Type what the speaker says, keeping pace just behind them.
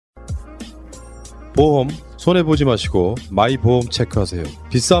보험 손해보지 마시고 마이보험 체크하세요.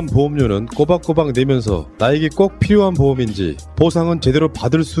 비싼 보험료는 꼬박꼬박 내면서 나에게 꼭 필요한 보험인지 보상은 제대로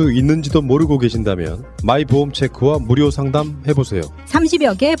받을 수 있는지도 모르고 계신다면 마이보험 체크와 무료 상담 해보세요.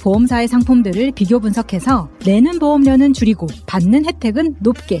 30여 개 보험사의 상품들을 비교 분석해서 내는 보험료는 줄이고 받는 혜택은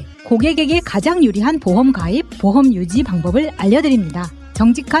높게 고객에게 가장 유리한 보험 가입, 보험 유지 방법을 알려드립니다.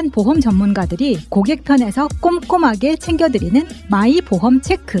 정직한 보험 전문가들이 고객 편에서 꼼꼼하게 챙겨드리는 마이보험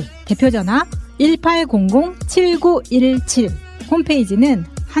체크. 대표전화 1800-7917. 홈페이지는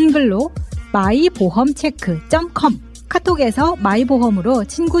한글로 마이보험체크.com. 카톡에서 마이보험으로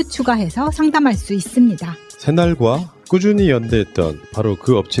친구 추가해서 상담할 수 있습니다. 새날과 꾸준히 연대했던 바로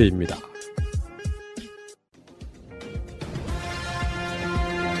그 업체입니다.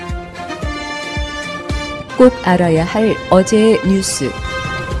 꼭 알아야 할 어제의 뉴스.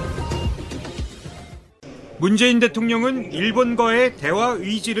 문재인 대통령은 일본과의 대화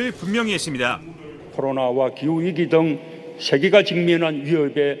의지를 분명히 했습니다. 코로나와 기후위기 등 세계가 직면한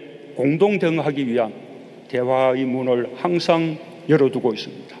위협에 공동 대응하기 위한 대화의 문을 항상 열어두고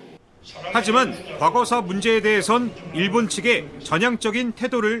있습니다. 하지만 과거사 문제에 대해선 일본 측의 전향적인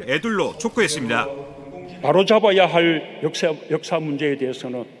태도를 애둘러 촉구했습니다. 바로잡아야 할 역사 문제에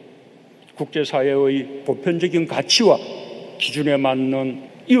대해서는 국제사회의 보편적인 가치와 기준에 맞는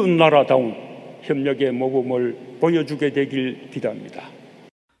이웃나라다운 협력의 모범을 보여주게 되길 기대합니다.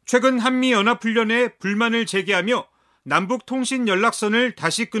 최근 한미연합훈련에 불만을 제기하며 남북통신연락선을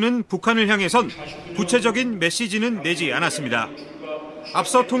다시 끄는 북한을 향해선 구체적인 메시지는 내지 않았습니다.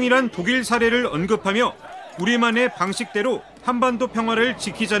 앞서 통일한 독일 사례를 언급하며 우리만의 방식대로 한반도 평화를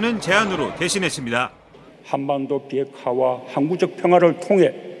지키자는 제안으로 대신했습니다. 한반도 비핵화와 항구적 평화를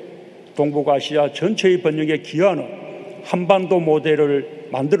통해 동북아시아 전체의 번영에 기여하는 한반도 모델을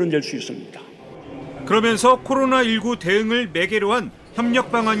만들어낼 수 있습니다. 그러면서 코로나19 대응을 매개로 한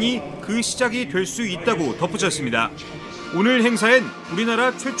협력 방안이 그 시작이 될 수 있다고 덧붙였습니다. 오늘 행사엔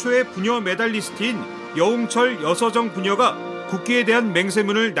우리나라 최초의 부녀 메달리스트인 여홍철 여서정 부녀가 국기에 대한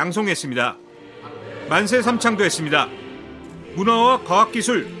맹세문을 낭송했습니다. 만세 삼창도 했습니다. 문화와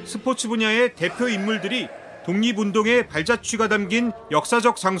과학기술, 스포츠 분야의 대표 인물들이 독립운동의 발자취가 담긴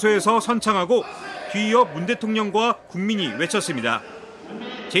역사적 장소에서 선창하고 뒤이어 문 대통령과 국민이 외쳤습니다.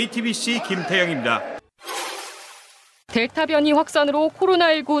 JTBC 김태영입니다. 델타 변이 확산으로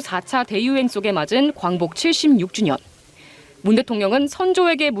코로나19 4차 대유행 속에 맞은 광복 76주년. 문 대통령은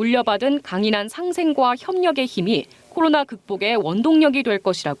선조에게 물려받은 강인한 상생과 협력의 힘이 코로나 극복의 원동력이 될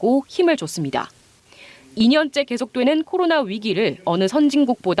것이라고 힘을 줬습니다. 2년째 계속되는 코로나 위기를 어느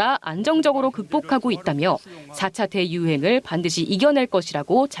선진국보다 안정적으로 극복하고 있다며 4차 대유행을 반드시 이겨낼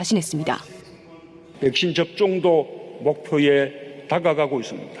것이라고 자신했습니다. 백신 접종도 목표에 다가가고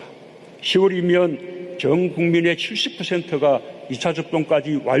있습니다. 10월이면 전 국민의 70%가 2차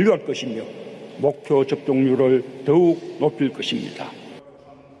접종까지 완료할 것이며 목표 접종률을 더욱 높일 것입니다.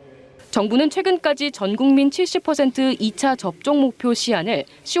 정부는 최근까지 전 국민 70% 2차 접종 목표 시한을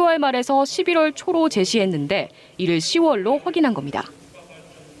 10월 말에서 11월 초로 제시했는데 이를 10월로 확인한 겁니다.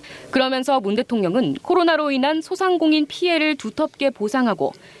 그러면서 문 대통령은 코로나로 인한 소상공인 피해를 두텁게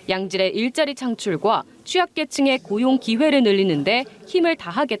보상하고 양질의 일자리 창출과 취약계층의 고용 기회를 늘리는 데 힘을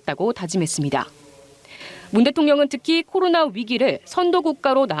다하겠다고 다짐했습니다. 문 대통령은 특히 코로나 위기를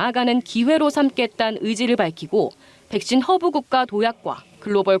선도국가로 나아가는 기회로 삼겠다는 의지를 밝히고 백신 허브 국가 도약과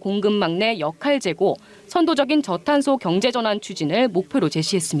글로벌 공급 막내 역할 제고, 선도적인 저탄소 경제전환 추진을 목표로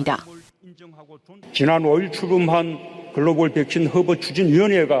제시했습니다. 지난 5일 출범한 글로벌 백신 허브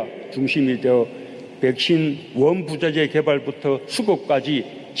추진위원회가 중심이 되어 백신 원부자재 개발부터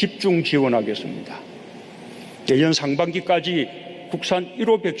수급까지 집중 지원하겠습니다. 내년 상반기까지 국산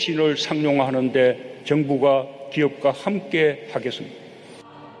 1호 백신을 상용화하는 데 정부가 기업과 함께 하겠습니다.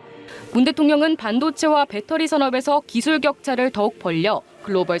 문 대통령은 반도체와 배터리 산업에서 기술 격차를 더욱 벌려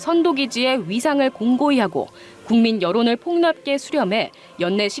글로벌 선도기지의 위상을 공고히 하고 국민 여론을 폭넓게 수렴해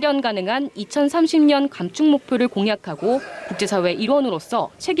연내 실현 가능한 2030년 감축 목표를 공약하고 국제사회 일원으로서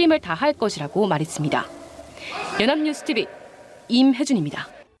책임을 다할 것이라고 말했습니다. 연합뉴스TV 임혜준입니다.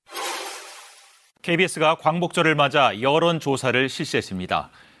 KBS가 광복절을 맞아 여론조사를 실시했습니다.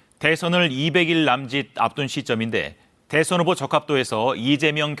 대선을 200일 남짓 앞둔 시점인데 대선 후보 적합도에서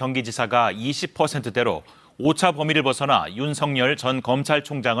이재명 경기지사가 20%대로 5차 범위를 벗어나 윤석열 전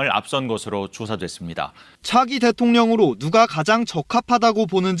검찰총장을 앞선 것으로 조사됐습니다. 차기 대통령으로 누가 가장 적합하다고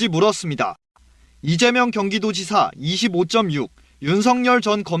보는지 물었습니다. 이재명 경기도지사 25.6, 윤석열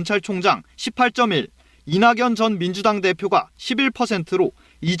전 검찰총장 18.1, 이낙연 전 민주당 대표가 11%로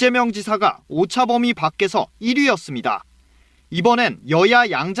이재명 지사가 5차 범위 밖에서 1위였습니다. 이번엔 여야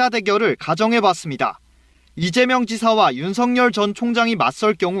양자 대결을 가정해봤습니다. 이재명 지사와 윤석열 전 총장이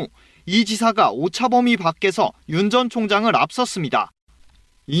맞설 경우 이 지사가 오차 범위 밖에서 윤 전 총장을 앞섰습니다.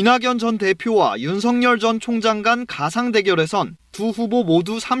 이낙연 전 대표와 윤석열 전 총장 간 가상 대결에선 두 후보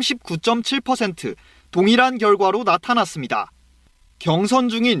모두 39.7% 동일한 결과로 나타났습니다. 경선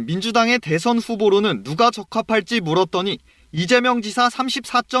중인 민주당의 대선 후보로는 누가 적합할지 물었더니 이재명 지사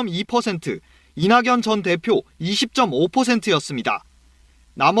 34.2%, 이낙연 전 대표 20.5%였습니다.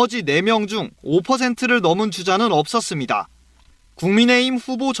 나머지 4명 중 5%를 넘은 주자는 없었습니다. 국민의힘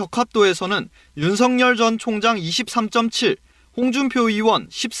후보 적합도에서는 윤석열 전 총장 23.7, 홍준표 의원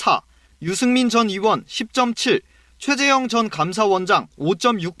 14, 유승민 전 의원 10.7, 최재형 전 감사원장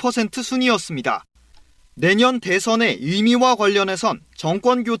 5.6% 순이었습니다. 내년 대선의 의미와 관련해선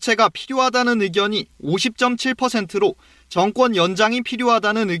정권 교체가 필요하다는 의견이 50.7%로 정권 연장이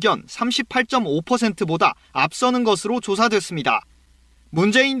필요하다는 의견 38.5%보다 앞서는 것으로 조사됐습니다.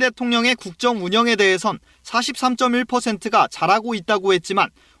 문재인 대통령의 국정 운영에 대해선 43.1%가 잘하고 있다고 했지만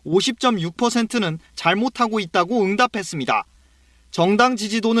 50.6%는 잘못하고 있다고 응답했습니다. 정당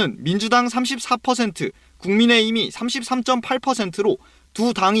지지도는 민주당 34%, 국민의힘이 33.8%로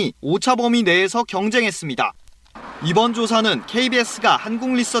두 당이 오차 범위 내에서 경쟁했습니다. 이번 조사는 KBS가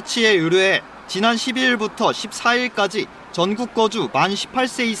한국리서치에 의뢰해 지난 12일부터 14일까지 전국 거주 만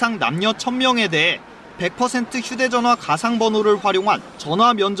 18세 이상 남녀 1000명에 대해 100% 휴대전화 가상번호를 활용한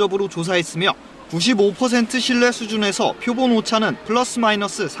전화 면접으로 조사했으며 95% 신뢰 수준에서 표본 오차는 플러스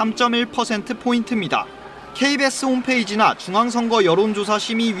마이너스 3.1%포인트입니다. KBS 홈페이지나 중앙선거 여론조사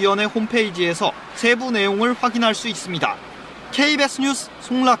심의위원회 홈페이지에서 세부 내용을 확인할 수 있습니다. KBS 뉴스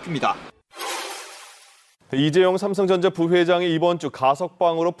송락규입니다. 이재용 삼성전자 부회장이 이번 주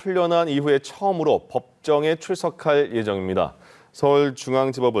가석방으로 풀려난 이후에 처음으로 법정에 출석할 예정입니다.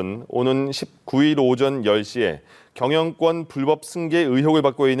 서울중앙지법은 오는 19일 오전 10시에 경영권 불법 승계 의혹을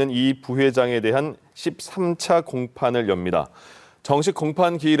받고 있는 이 부회장에 대한 13차 공판을 엽니다. 정식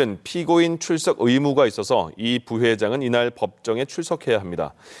공판 기일은 피고인 출석 의무가 있어서 이 부회장은 이날 법정에 출석해야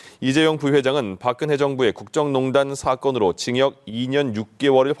합니다. 이재용 부회장은 박근혜 정부의 국정농단 사건으로 징역 2년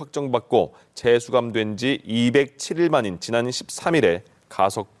 6개월을 확정받고 재수감된 지 207일 만인 지난 13일에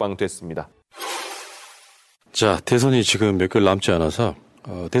가석방됐습니다. 자, 대선이 지금 몇 개월 남지 않아서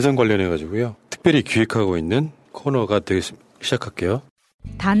대선 관련해가지고요. 특별히 기획하고 있는 코너가 되겠습니다. 시작할게요.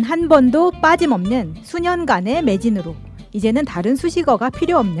 단 한 번도 빠짐없는 수년간의 매진으로 이제는 다른 수식어가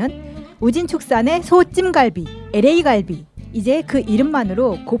필요 없는 우진축산의 소찜갈비, LA갈비. 이제 그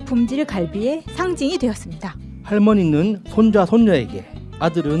이름만으로 고품질 갈비의 상징이 되었습니다. 할머니는 손자 손녀에게,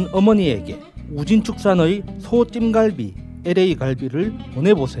 아들은 어머니에게 우진축산의 소찜갈비, LA갈비를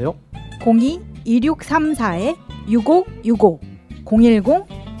보내보세요. 02-2634-6565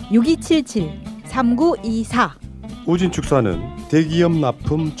 010-6277-3924 우진축산은 대기업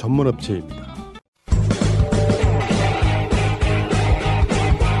납품 전문업체입니다.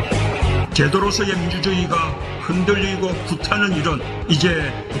 제도로서의 민주주의가 흔들리고 구타는 일은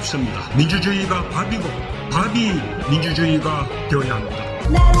이제 없습니다. 민주주의가 밥이고 밥이 민주주의가 되어야 합니다.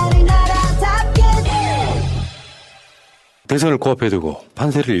 대선을 코앞에 두고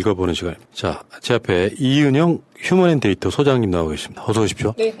판세를 읽어보는 시간입니다. 자, 제 앞에 이은영 휴먼앤데이터 소장님 나오고 계십니다. 어서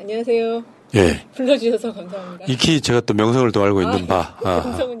오십시오. 네, 안녕하세요. 예. 불러주셔서 감사합니다. 익히 제가 또 명성을 또 알고 있는 바.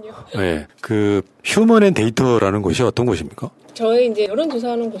 명성은요? 예. 그 휴먼앤데이터라는 곳이 어떤 곳입니까? 저희 이제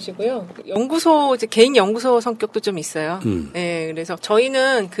여론조사하는 곳이고요. 연구소, 이제 개인 연구소 성격도 좀 있어요. 네, 그래서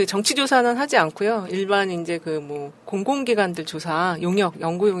저희는 그 정치조사는 하지 않고요. 일반 이제 그 뭐 공공기관들 조사, 용역,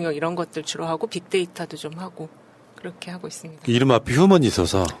 연구 용역 이런 것들 주로 하고 빅데이터도 좀 하고 그렇게 하고 있습니다. 이름 앞에 휴먼이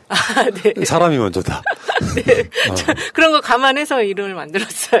있어서 네. 사람이 먼저다. 네. 그런 거 감안해서 이름을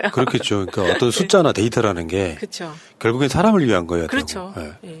만들었어요. 그렇겠죠. 그러니까 어떤 숫자나 데이터라는 게 그렇죠. 결국엔 사람을 위한 거예요. 그렇죠.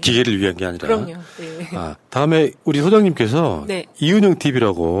 네. 네. 기계를 위한 게 아니라. 그럼요. 네. 다음에 우리 소장님께서 네. 이은영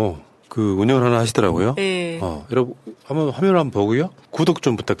TV라고 그 운영을 하나 하시더라고요. 네. 여러분 한번 화면 한번 보고요. 구독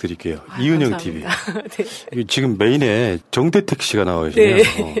좀 부탁드릴게요. 이은영 TV. 네. 지금 메인에 정대택 씨가 나와 계시네요.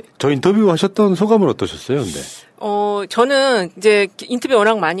 네. 저 인터뷰 하셨던 소감은 어떠셨어요? 근데. 저는 이제 인터뷰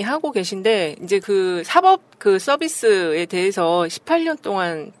워낙 많이 하고 계신데, 이제 그 사법 그 서비스에 대해서 18년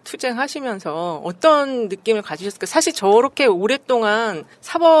동안 투쟁하시면서 어떤 느낌을 가지셨을까? 사실 저렇게 오랫동안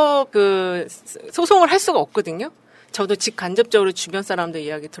사법 그 소송을 할 수가 없거든요. 저도 직간접적으로 주변 사람들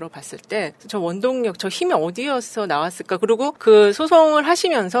이야기 들어봤을 때 저 원동력, 저 힘이 어디에서 나왔을까? 그리고 그 소송을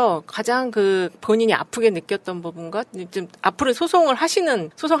하시면서 가장 그 본인이 아프게 느꼈던 부분과 좀 앞으로 소송을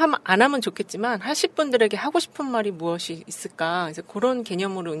하시는, 소송하면 안 하면 좋겠지만 하실 분들에게 하고 싶은 말이 무엇이 있을까? 그래서 그런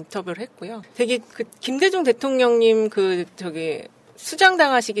개념으로 인터뷰를 했고요. 되게 그 김대중 대통령님 그 저기 수장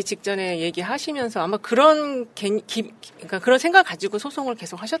당하시기 직전에 얘기하시면서 아마 그런 그러니까 그런 생각 가지고 소송을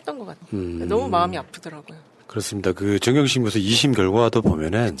계속 하셨던 것 같아요. 너무 마음이 아프더라고요. 그렇습니다. 그 정경심에서 2심 결과도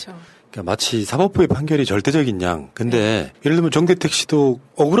보면은 그렇죠. 그러니까 마치 사법부의 판결이 절대적인 양. 근데 예를 들면 정대택 씨도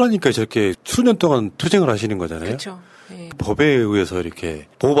억울하니까 저렇게 수년 동안 투쟁을 하시는 거잖아요. 그렇죠. 네. 법에 의해서 이렇게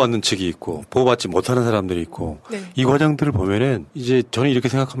보호받는 측이 있고 보호받지 못하는 사람들이 있고 이 과정들을 보면은 이제 저는 이렇게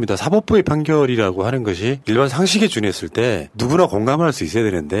생각합니다. 사법부의 판결이라고 하는 것이 일반 상식에 준했을 때 누구나 공감할 수 있어야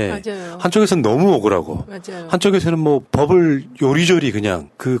되는데 맞아요. 한쪽에서는 너무 억울하고 맞아요. 한쪽에서는 뭐 법을 요리조리 그냥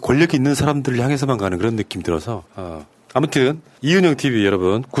그 권력 있는 사람들을 향해서만 가는 그런 느낌 들어서 아무튼 이은영 TV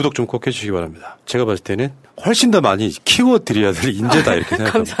여러분 구독 좀 꼭 해주시기 바랍니다. 제가 봤을 때는 훨씬 더 많이 키워드려야 될 인재다 이렇게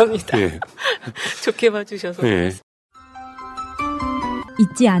생각합니다. 감사합니다. 예. 좋게 봐주셔서. 예.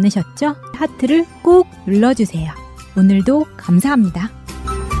 잊지 않으셨죠? 하트를 꼭 눌러주세요. 오늘도 감사합니다.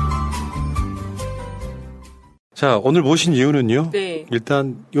 자, 오늘 모신 이유는요. 네.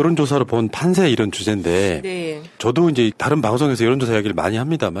 일단 여론조사로 본 판세 이런 주제인데 네. 저도 이제 다른 방송에서 여론조사 이야기를 많이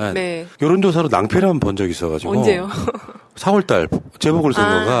합니다만 네. 여론조사로 낭패를 한번 본 적이 있어가지고 언제요? 4월달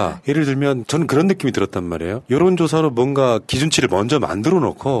재보궐선거가 예를 들면 저는 그런 느낌이 들었단 말이에요. 여론조사로 뭔가 기준치를 먼저 만들어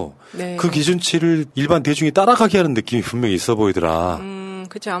놓고 네. 그 기준치를 일반 대중이 따라가게 하는 느낌이 분명히 있어 보이더라.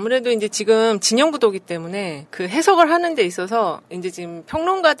 그렇죠. 아무래도 이제 지금 진영 구도기 때문에 그 해석을 하는 데 있어서 이제 지금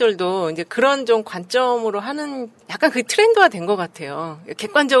평론가들도 이제 그런 좀 관점으로 하는 약간 그 트렌드화 된 것 같아요.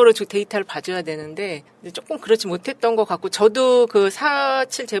 객관적으로 데이터를 봐줘야 되는데 이제 조금 그렇지 못했던 것 같고 저도 그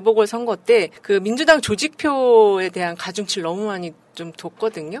 4.7 재보궐 선거 때 그 민주당 조직표에 대한 가중치를 너무 많이 좀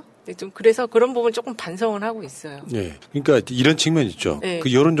뒀거든요. 좀 그래서 그런 부분 조금 반성을 하고 있어요. 네, 그러니까 이런 측면 있죠. 네.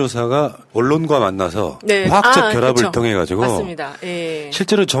 그 여론조사가 언론과 만나서 네. 화학적 결합을 그렇죠. 통해 가지고 맞습니다. 예.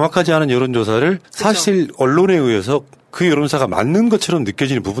 실제로 정확하지 않은 여론조사를 사실 언론에 의해서 그 여론사가 맞는 것처럼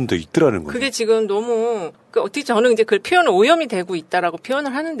느껴지는 부분도 있더라는 거예요. 그게 지금 너무 어떻게 저는 이제 그 표현을 오염이 되고 있다라고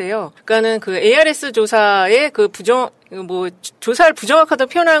표현을 하는데요. 그러니까는 그 ARS 조사의 그 조사를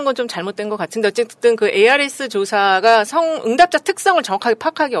부정확하다고 표현하는 건 좀 잘못된 것 같은데 어쨌든 그 ARS 조사가 응답자 특성을 정확하게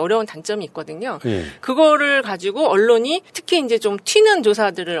파악하기 어려운 단점이 있거든요. 예. 그거를 가지고 언론이 특히 이제 좀 튀는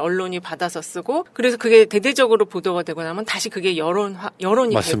조사들을 언론이 받아서 쓰고 그래서 그게 대대적으로 보도가 되고 나면 다시 그게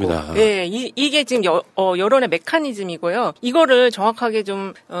여론이 맞습니다. 되고. 예, 이게 지금 여론의 메커니즘이고요. 이거를 정확하게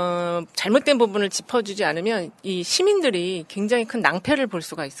좀 잘못된 부분을 짚어주지 않으면 이 시민들이 굉장히 큰 낭패를 볼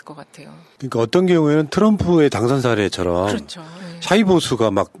수가 있을 것 같아요. 그러니까 어떤 경우에는 트럼프의 당선 사례처럼 그렇죠. 샤이 보수가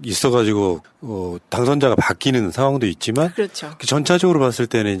막 있어가지고 당선자가 바뀌는 상황도 있지만 그렇죠. 전체적으로 봤을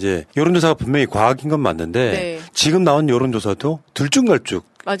때는 이제 여론조사가 분명히 과학인 건 맞는데 네. 지금 나온 여론조사도 들쭉날쭉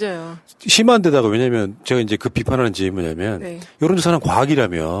맞아요. 심한 데다가 왜냐면 제가 이제 그 비판하는 점이 뭐냐면 네. 여론조사는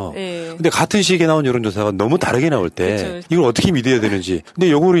과학이라며 네. 근데 같은 시기에 나온 여론조사가 너무 다르게 나올 때 그렇죠. 이걸 어떻게 믿어야 되는지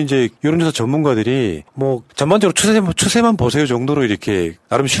근데 요거를 이제 여론조사 전문가들이 뭐 전반적으로 추세만 보세요 정도로 이렇게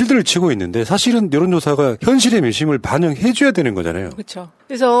나름 실드를 치고 있는데 사실은 여론조사가 현실의 민심을 반영해줘야 되는 거잖아요. 그렇죠.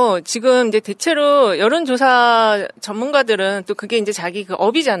 그래서 지금 이제 대체로 여론조사 전문가들은 또 그게 이제 자기 그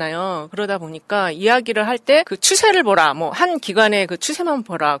업이잖아요. 그러다 보니까 이야기를 할 때 그 추세를 보라, 뭐 한 기관의 그 추세만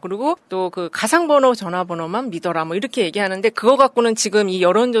보라, 그리고 또 그 가상번호, 전화번호만 믿어라, 뭐 이렇게 얘기하는데 그거 갖고는 지금 이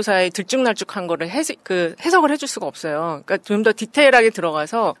여론조사에 들쭉날쭉한 거를 해석을 해줄 수가 없어요. 그러니까 좀 더 디테일하게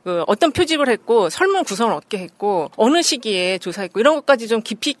들어가서 그 어떤 표집을 했고 설문 구성을 어떻게 했고 어느 시기에 조사했고 이런 것까지 좀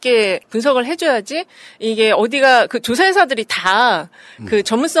깊이 있게 분석을 해줘야지 이게 어디가 그 조사회사들이 다 그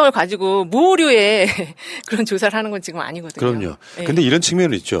전문성을 가지고 무오류의 그런 조사를 하는 건 지금 아니거든요. 그럼요. 근데 이런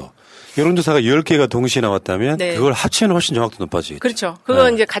측면은 있죠. 여론조사가 10개가 동시에 나왔다면 그걸 합치면 훨씬 정확도 높아지겠죠. 그렇죠.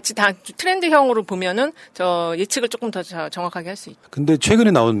 그건 이제 같이 다 트렌드형으로 보면은 저 예측을 조금 더 정확하게 할 수 있죠. 근데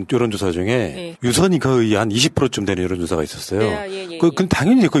최근에 나온 여론조사 중에 유선이 거의 한 20%쯤 되는 여론조사가 있었어요. 그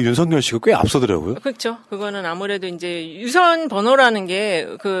당연히 그 윤석열 씨가 꽤 앞서더라고요. 그렇죠. 그거는 아무래도 이제 유선 번호라는 게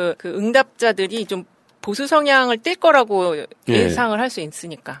그 응답자들이 좀 보수 성향을 띨 거라고 예상을 할 수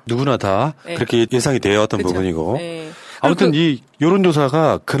있으니까. 누구나 다 그렇게 예상이 되었던 그쵸. 부분이고. 아무튼 이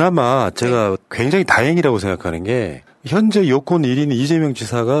여론조사가 그나마 제가 굉장히 다행이라고 생각하는 게 현재 여권 1인 이재명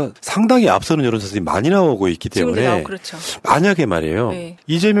지사가 상당히 앞서는 여론조사들이 많이 나오고 있기 때문에 그렇죠. 만약에 말이에요.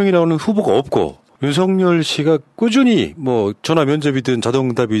 이재명이 나오는 후보가 없고 윤석열 씨가 꾸준히 뭐 전화 면접이든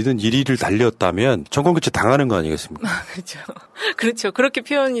자동응답이든 1위를 달렸다면 정권교체 당하는 거 아니겠습니까? 그렇죠. 그렇죠. 그렇게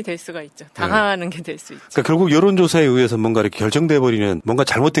표현이 될 수가 있죠. 당하는 게 될 수 있죠. 그러니까 결국 여론조사에 의해서 뭔가 이렇게 결정돼버리는 뭔가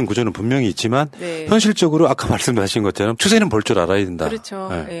잘못된 구조는 분명히 있지만 현실적으로 아까 말씀하신 것처럼 추세는 볼 줄 알아야 된다. 그렇죠.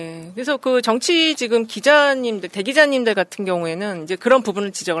 그래서 그 정치 지금 기자님들, 대기자님들 같은 경우에는 이제 그런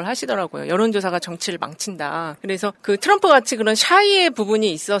부분을 지적을 하시더라고요. 여론조사가 정치를 망친다. 그래서 그 트럼프 같이 그런 샤이의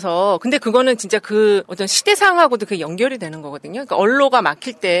부분이 있어서 근데 그거는 진짜 그 어떤 시대상하고도 그게 연결이 되는 거거든요. 그러니까 언로가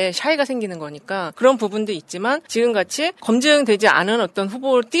막힐 때 샤이가 생기는 거니까 그런 부분도 있지만 지금같이 검증되지 않은 어떤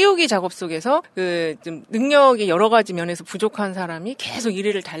후보를 띄우기 작업 속에서 그 좀 능력이 여러 가지 면에서 부족한 사람이 계속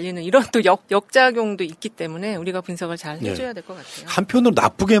 1위를 달리는 이런 또 역작용도 있기 때문에 우리가 분석을 잘 해줘야 될 것 같아요. 한편으로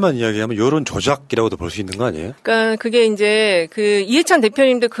나쁘게만 이야기하면 여론 조작이라고도 볼 수 있는 거 아니에요? 그러니까 그게 이제 그 이해찬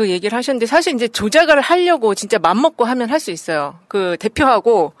대표님도 그 얘기를 하셨는데 사실 이제 조작을 하려고 진짜 맘먹고 하면 할 수 있어요. 그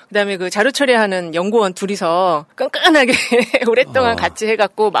대표하고 그다음에 그 자료 처리하는 연구원 둘이서 끈끈하게 오랫동안 같이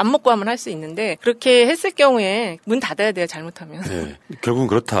해갖고 맘먹고 하면 할 수 있는데 그렇게 했을 경우에 문 닫아야 돼요. 잘못하면. 네, 결국은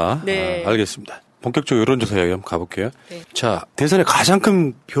그렇다. 네. 알겠습니다. 본격적으로 여론조사 이야기 한번 가볼게요. 네. 자, 대선의 가장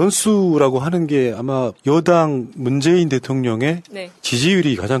큰 변수라고 하는 게 아마 여당 문재인 대통령의 네.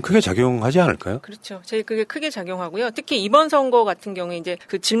 지지율이 가장 크게 작용하지 않을까요? 그렇죠. 제일 그게 크게 작용하고요. 특히 이번 선거 같은 경우에 이제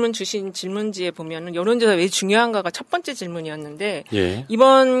그 질문 주신 질문지에 보면은 여론조사 왜 중요한가가 첫 번째 질문이었는데 예.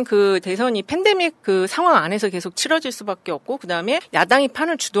 이번 그 대선이 팬데믹 그 상황 안에서 계속 치러질 수밖에 없고 그다음에 야당이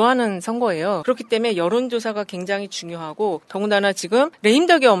판을 주도하는 선거예요. 그렇기 때문에 여론조사가 굉장히 중요하고 더군다나 지금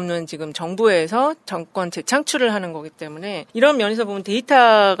레임덕이 없는 지금 정부에서 정권 재창출을 하는 거기 때문에 이런 면에서 보면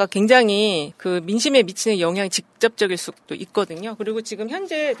데이터가 굉장히 그 민심에 미치는 영향이 직접적일 수도 있거든요. 그리고 지금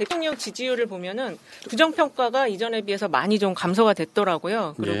현재 대통령 지지율을 보면은 부정평가가 이전에 비해서 많이 좀 감소가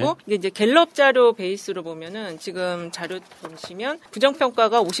됐더라고요. 그리고 이제 갤럽 자료 베이스로 보면은 지금 자료 보시면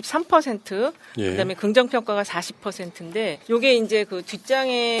부정평가가 53%, 그다음에 긍정평가가 40%인데 요게 이제 그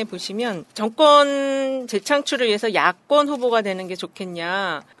뒷장에 보시면 정권 재창출을 위해서 야권 후보가 되는 게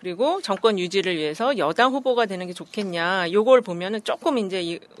좋겠냐, 그리고 정권 유지를 위해서 여당 후보가 되는 게 좋겠냐, 요걸 보면은 조금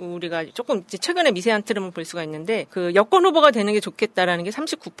이제 우리가 조금 이제 최근에 미세한 트름을 볼 수가 있는데 그 여권 후보가 되는 게 좋겠다라는 게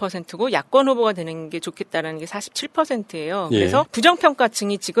 39%고 야권 후보가 되는 게 좋겠다라는 게 47%예요. 그래서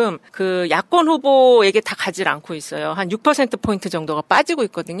부정평가층이 지금 그 야권 후보에게 다 가지 않고 있어요. 한 6%포인트 정도가 빠지고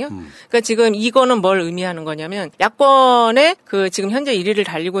있거든요. 그러니까 지금 이거는 뭘 의미하는 거냐면 야권의 그 지금 현재 1위를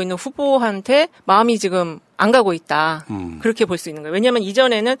달리고 있는 후보한테 마음이 지금 안 가고 있다. 그렇게 볼 수 있는 거예요. 왜냐하면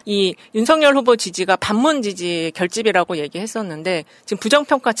이전에는 이 윤석열 후보 지지가 반문 지지 결집이라고 얘기했었는데 지금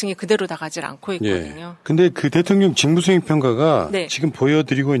부정평가층이 그대로 나가질 않고 있거든요. 근데 그 대통령 직무수행 평가가 지금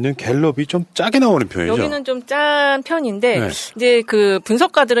보여드리고 있는 갤럽이 좀 짜게 나오는 편이죠. 여기는 좀 짠 편인데 이제 그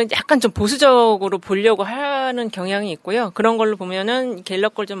분석가들은 약간 좀 보수적으로 보려고 하는 경향이 있고요. 그런 걸로 보면은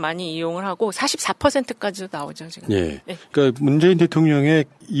갤럽 걸 좀 많이 이용을 하고 44%까지도 나오죠 지금. 그러니까 문재인 대통령의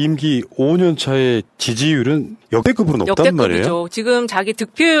임기 5년 차의 지지율은 역대급으로 높단 말이에요. 지금 자기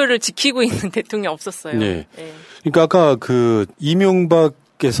득표율을 지키고 있는 대통령 없었어요. 그러니까 아까 그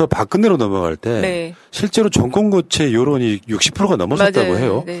이명박에서 박근혜로 넘어갈 때 실제로 정권 교체 여론이 60%가 넘었었다고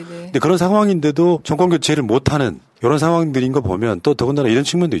해요. 근데 그런 상황인데도 정권 교체를 못하는 이런 상황들인 거 보면 또 더군다나 이런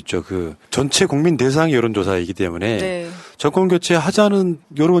측면도 있죠. 그 전체 국민 대상의 여론조사이기 때문에 정권 교체 하자는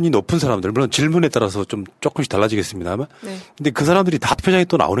여론이 높은 사람들, 물론 질문에 따라서 좀 조금씩 달라지겠습니다만, 근데 그 사람들이 다 투표장에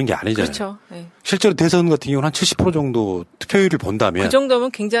또 나오는 게 아니잖아요. 그렇죠. 실제로 대선 같은 경우는 한 70% 정도 투표율을 본다면 그 정도면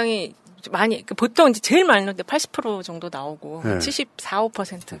굉장히 많이, 보통 이제 제일 많이 나오는데 80% 정도 나오고 74,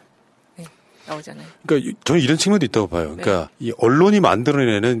 5%. 나오잖아요. 그러니까 저는 이런 측면도 있다고 봐요. 그러니까 이 언론이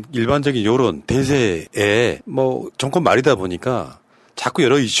만들어내는 일반적인 여론 대세에 뭐 정권 말이다 보니까 자꾸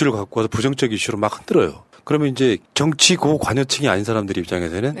여러 이슈를 갖고 와서 부정적 이슈로 막 흔들어요. 그러면 이제 정치 고관여층이 아닌 사람들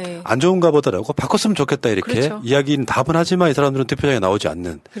입장에서는 안 좋은가 보다라고 바꿨으면 좋겠다 이렇게 이야기는 답은 하지만 이 사람들은 투표장에 나오지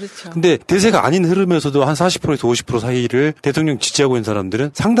않는. 근데 대세가 아닌 흐름에서도 한 40%에서 50% 사이를 대통령 지지하고 있는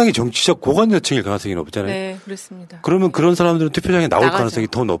사람들은 상당히 정치적 고관여층일 가능성이 높잖아요. 네, 그렇습니다. 그러면 그런 사람들은 투표장에 나올 가능성이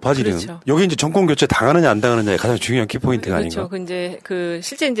더 높아지는. 여기 이제 정권 교체 당하느냐 안 당하느냐의 가장 중요한 키포인트가 아닌가. 그렇죠. 이제 그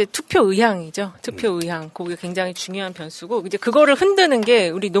실제 이제 투표 의향이죠. 투표 의향. 그게 굉장히 중요한 변수고 이제 그거를 흔드는 게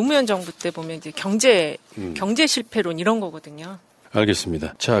우리 노무현 정부 때 보면 이제 경제 실패론 이런 거거든요.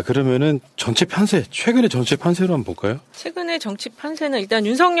 알겠습니다. 자, 그러면은 전체 판세, 최근의 전체 판세로 한번 볼까요? 최근의 정치 판세는 일단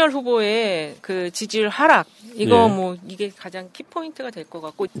윤석열 후보의 그 지지율 하락, 이거 뭐 이게 가장 키포인트가 될 것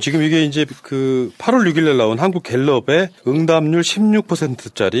같고. 지금 이게 이제 그 8월 6일에 나온 한국 갤럽의 응답률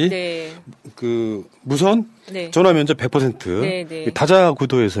 16%짜리 그 무선 전화 면접 100% 다자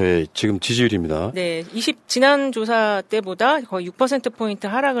구도에서의 지금 지지율입니다. 지난 조사 때보다 거의 6%포인트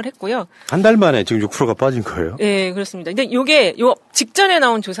하락을 했고요. 한 달 만에 지금 6%가 빠진 거예요? 네, 그렇습니다. 근데 요게 요 직전에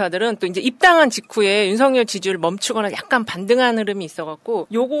나온 조사들은 또 이제 입당한 직후에 윤석열 지지율 멈추거나 약간 반등한 흐름이 있어갖고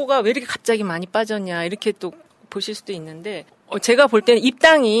요거가 왜 이렇게 갑자기 많이 빠졌냐 이렇게 또 보실 수도 있는데 제가 볼 때는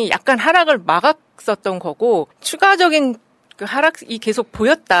입당이 약간 하락을 막았었던 거고 추가적인 그 하락이 계속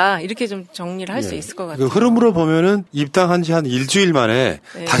보였다 이렇게 좀 정리를 할 수 있을 것 같아요. 그 흐름으로 보면은 입당한 지 한 일주일 만에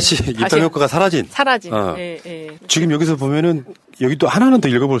다시 입당 효과가 사라진. 지금 여기서 보면은 여기 또 하나는 더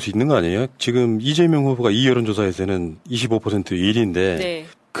읽어볼 수 있는 거 아니에요? 지금 이재명 후보가 이 여론조사에서는 25% 1위인데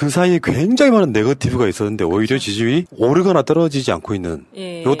그 사이에 굉장히 많은 네거티브가 있었는데 오히려 지지율이 오르거나 떨어지지 않고 있는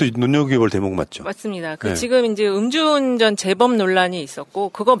이것도 눈여겨볼 대목 맞죠? 맞습니다. 지금 이제 음주운전 재범 논란이 있었고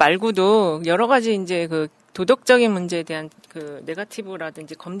그거 말고도 여러 가지 이제 그 도덕적인 문제에 대한 그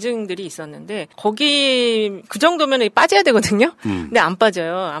네거티브라든지 검증들이 있었는데 거기 그 정도면 빠져야 되거든요. 근데 안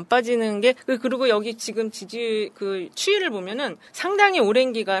빠져요. 안 빠지는 게 그리고 여기 지금 그 추이를 보면은 상당히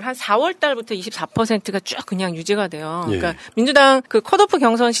오랜 기간 한 4월 달부터 24%가 쭉 그냥 유지가 돼요. 그러니까 민주당 그 컷오프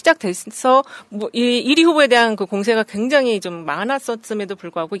경선 시작돼서 뭐 1위 후보에 대한 그 공세가 굉장히 좀 많았었음에도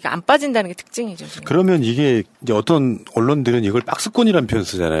불구하고 이게 안 빠진다는 게 특징이죠. 지금. 그러면 이게 이제 어떤 언론들은 이걸 박스권이라는 표현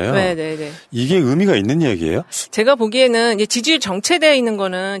쓰잖아요. 네. 이게 의미가 있는 이야기예요? 제가 보기에는 이제 지지율 정체되어 있는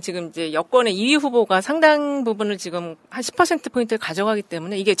거는 지금 이제 여권의 2위 후보가 상당 부분을 지금 한 10%포인트를 가져가기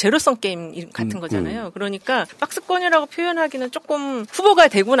때문에 이게 제로섬 게임 같은 거잖아요. 그러니까 박스권이라고 표현하기는 조금 후보가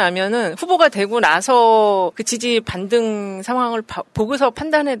되고 나서 그 지지 반등 상황을 보고서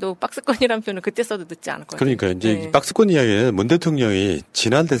판단해도 박스권이라는 표현을 그때 써도 늦지 않을 거예요. 그러니까 이제 박스권 이야기는 문 대통령이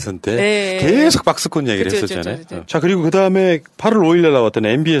지난 대선 때 계속 박스권 이야기를 했었잖아요. 자, 그리고 그다음에 8월 5일 날 나왔던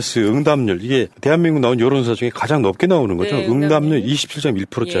MBS 응답률 이게 대한민국 나온 여론조사 중에 가장 높게 나오는 거죠. 응답률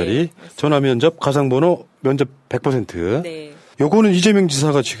 27.1%짜리 전화 면접 가상번호 면접 100%. 네. 요거는 이재명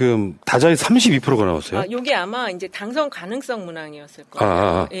지사가 지금 다자에 32%가 나왔어요. 요게 아마 이제 당선 가능성 문항이었을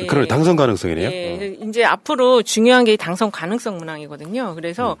거예요. 그래 당선 가능성이네요. 이제 앞으로 중요한 게 당선 가능성 문항이거든요.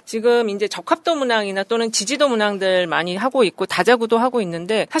 그래서 지금 이제 적합도 문항이나 또는 지지도 문항들 많이 하고 있고 다자구도 하고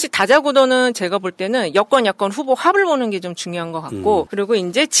있는데 사실 다자구도는 제가 볼 때는 여권 야권 후보 합을 보는 게 좀 중요한 것 같고 그리고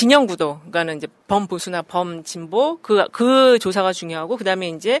이제 진영구도 그러니까는 이제 범보수나 범진보 그 조사가 중요하고 그다음에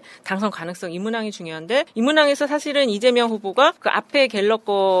이제 당선 가능성 이 문항이 중요한데 이 문항에서 사실은 이재명 후보가 그 앞에 갤럽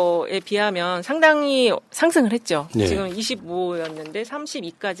거에 비하면 상당히 상승을 했죠. 지금 25였는데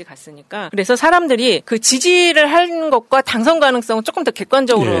 32까지 갔으니까. 그래서 사람들이 그 지지를 한 것과 당선 가능성은 조금 더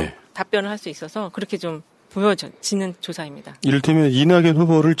객관적으로 답변을 할 수 있어서 그렇게 좀 보여지는 조사입니다. 이를테면 이낙연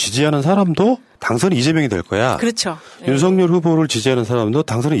후보를 지지하는 사람도 당선이 이재명이 될 거야. 그렇죠. 윤석열 후보를 지지하는 사람도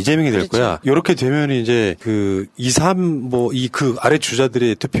당선은 이재명이 될 거야. 이렇게 되면 이제 그 2, 3 그 아래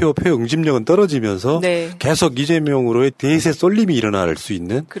주자들의 투표 응집력은 떨어지면서 계속 이재명으로의 대세 쏠림이 일어날 수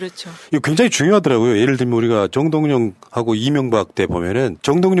있는. 그렇죠. 이거 굉장히 중요하더라고요. 예를 들면 우리가 정동영하고 이명박 때 보면은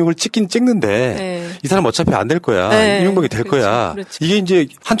정동영을 찍긴 찍는데 이 사람 어차피 안 될 거야. 이명박이 될 거야. 그렇죠. 이게 이제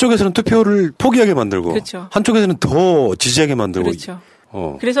한쪽에서는 투표를 포기하게 만들고 한쪽에서는 더 지지하게 만들고.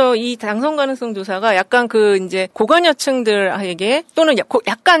 그래서 이 당선 가능성 조사가 약간 그 이제 고관여층들에게 또는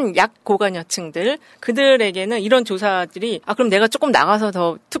약간 약고관여층들 그들에게는 이런 조사들이 그럼 내가 조금 나가서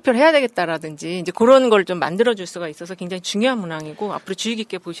더 투표를 해야 되겠다라든지 이제 그런 걸 좀 만들어줄 수가 있어서 굉장히 중요한 문항이고 앞으로 주의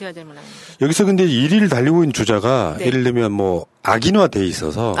깊게 보셔야 될 문항입니다. 여기서 근데 1위를 달리고 있는 주자가 예를 들면 뭐 악인화돼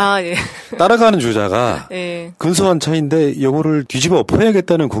있어서 따라가는 주자가 근소한 차이인데 이거를 뒤집어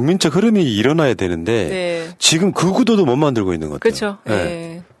엎어야겠다는 국민적 흐름이 일어나야 되는데 지금 그 구도도 못 만들고 있는 것 같아요. 그렇죠.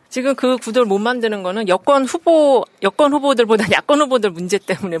 지금 그 구도를 못 만드는 거는 여권 후보들보다 야권 후보들 문제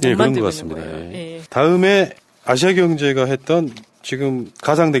때문에 못 만들고 있는 거예요. 다음에 아시아경제가 했던 지금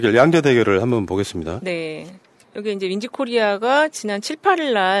가상 대결, 양자 대결을 한번 보겠습니다. 여기 이제 윈지코리아가 지난 7,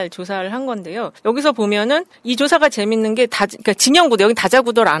 8일 날 조사를 한 건데요. 여기서 보면은 이 조사가 재밌는 게 그러니까 진영구도, 여기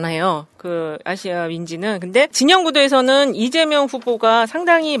다자구도를 안 해요. 그 아시아 윈지는. 근데 진영구도에서는 이재명 후보가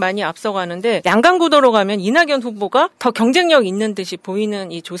상당히 많이 앞서가는데 양강구도로 가면 이낙연 후보가 더 경쟁력 있는 듯이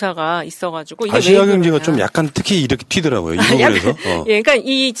보이는 이 조사가 있어가지고. 이게 아시아경제가 좀 약간 특히 이렇게 튀더라고요. 이 부분에서. 그러니까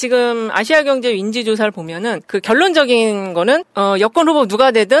이 지금 아시아경제 윈지 조사를 보면은 그 결론적인 거는 여권 후보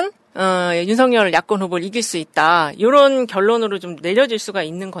누가 되든 윤석열 야권 후보를 이길 수 있다. 이런 결론으로 좀 내려질 수가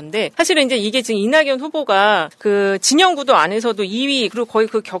있는 건데 사실은 이제 이게 지금 이낙연 후보가 그 진영구도 안에서도 2위 그리고 거의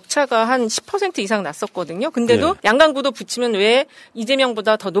그 격차가 한 10% 이상 났었거든요. 근데도 양강구도 붙이면 왜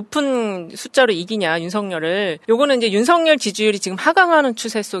이재명보다 더 높은 숫자로 이기냐 윤석열을. 요거는 이제 윤석열 지지율이 지금 하강하는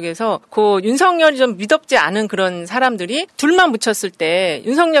추세 속에서 그 윤석열이 좀 믿업지 않은 그런 사람들이 둘만 붙였을 때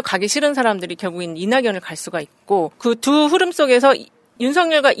윤석열 가기 싫은 사람들이 결국엔 이낙연을 갈 수가 있고 그 두 흐름 속에서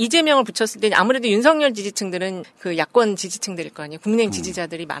윤석열과 이재명을 붙였을 때 아무래도 윤석열 지지층들은 그 야권 지지층들일 거 아니에요. 국민의힘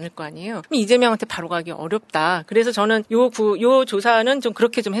지지자들이 많을 거 아니에요. 그럼 이재명한테 바로 가기 어렵다. 그래서 저는 요 조사는 좀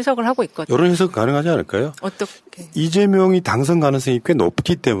그렇게 좀 해석을 하고 있거든요. 이런 해석 가능하지 않을까요? 어떻게? 이재명이 당선 가능성이 꽤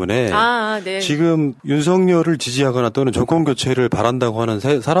높기 때문에 지금 윤석열을 지지하거나 또는 정권 교체를 바란다고 하는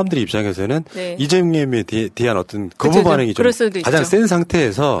사람들의 입장에서는 이재명에 대한 어떤 거부 반응이 좀 가장 센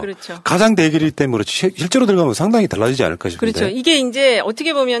상태에서 가장 대결이기 때문에 실제로 들어가면 상당히 달라지지 않을까 싶은데. 그렇죠. 이게 이제 이제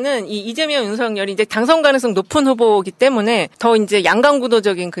어떻게 보면은 이 이재명 윤석열이 이제 당선 가능성 높은 후보이기 때문에 더 이제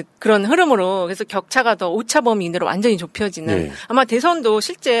양강구도적인 그런 흐름으로 그래서 격차가 더 오차 범위 이내로 완전히 좁혀지는 네. 아마 대선도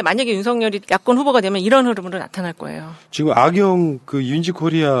실제 만약에 윤석열이 야권 후보가 되면 이런 흐름으로 나타날 거예요. 지금 악영 그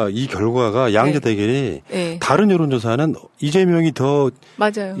윤지코리아 이 결과가 양자 대결이 다른 여론조사는 이재명이 더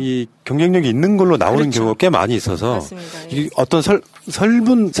맞아요. 이 경쟁력이 있는 걸로 나오는 그렇죠. 경우가 꽤 많이 있어서 맞습니다. 이 어떤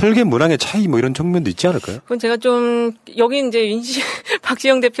설계 문항의 차이 뭐 이런 측면도 있지 않을까요? 그건 제가 좀 여기 이제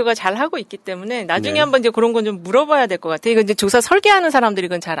박지영 대표가 잘 하고 있기 때문에 나중에 한번 이제 그런 건 좀 물어봐야 될 것 같아요. 이건 이제 조사 설계하는 사람들이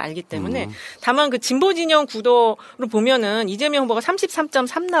그건 잘 알기 때문에 다만 그 진보 진영 구도로 보면은 이재명 후보가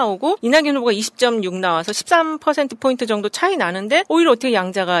 33.3 나오고 이낙연 후보가 20.6 나와서 13%포인트 정도 차이 나는데 오히려 어떻게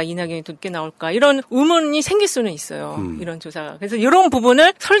양자가 이낙연이 높게 나올까 이런 의문이 생길 수는 있어요. 이런 조사가. 그래서 이런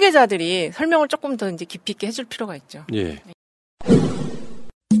부분을 설계자들이 설명을 조금 더 이제 깊이 있게 해줄 필요가 있죠. 예.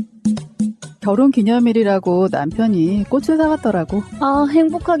 결혼기념일이라고 남편이 꽃을 사왔더라고. 아,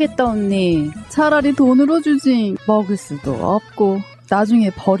 행복하겠다, 언니. 차라리 돈으로 주지. 먹을 수도 없고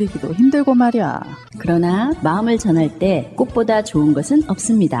나중에 버리기도 힘들고 말이야. 그러나 마음을 전할 때 꽃보다 좋은 것은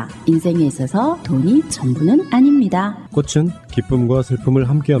없습니다. 인생에 있어서 돈이 전부는 아닙니다. 꽃은 기쁨과 슬픔을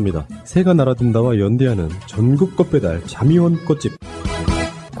함께합니다. 새가 날아든다와 연대하는 전국 꽃배달 자미원 꽃집.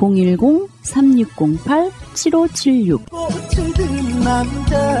 010-3608-7576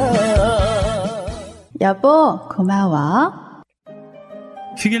 여보, 고마워.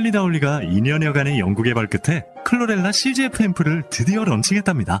 휴겔리다올리가 2년여간의 연구개발 끝에 클로렐라 CGF 앰플을 드디어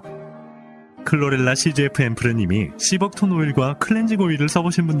런칭했답니다. 클로렐라 CGF 앰플은 이미 시벅톤 오일과 클렌징 오일을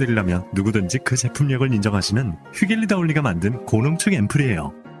써보신 분들이라면 누구든지 그 제품력을 인정하시는 휴겔리다올리가 만든 고농축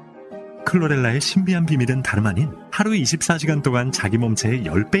앰플이에요. 클로렐라의 신비한 비밀은 다름 아닌 하루 24시간 동안 자기 몸체의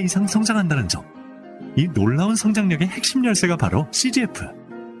 10배 이상 성장한다는 점. 이 놀라운 성장력의 핵심 열쇠가 바로 CGF.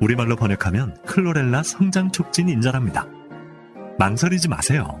 우리말로 번역하면 클로렐라 성장 촉진 인자랍니다. 망설이지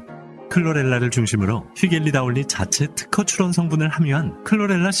마세요. 클로렐라를 중심으로 휴겔리다올리 자체 특허 출원 성분을 함유한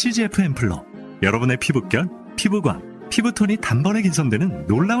클로렐라 CGF 앰플로 여러분의 피부결, 피부광, 피부톤이 단번에 개선되는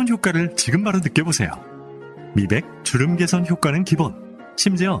놀라운 효과를 지금 바로 느껴보세요. 미백, 주름 개선 효과는 기본.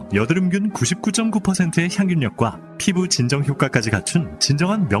 심지어 여드름균 99.9%의 향균력과 피부 진정 효과까지 갖춘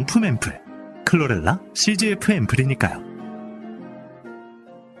진정한 명품 앰플. 클로렐라 CGF 앰플이니까요.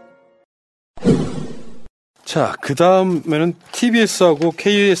 자, 그 다음에는 TBS하고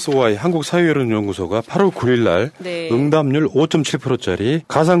KSOI 한국사회여론연구소가 8월 9일 날 응답률 5.7%짜리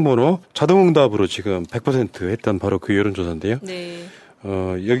가상번호 자동응답으로 지금 100% 했던 바로 그 여론조사인데요.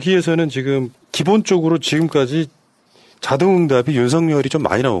 여기에서는 지금 기본적으로 지금까지 자동응답이 윤석열이 좀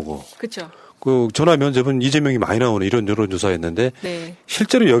많이 나오고. 그렇죠. 그 전화 면접은 이재명이 많이 나오는 이런 여론조사였는데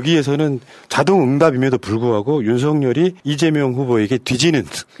실제로 여기에서는 자동응답임에도 불구하고 윤석열이 이재명 후보에게 뒤지는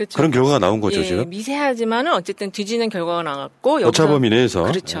그런 결과가 나온 거죠. 지금 미세하지만은 어쨌든 뒤지는 결과가 나왔고 오차범위 내에서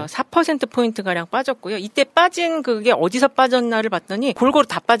그렇죠. 4%포인트 가량 빠졌고요. 이때 빠진 그게 어디서 빠졌나를 봤더니 골고루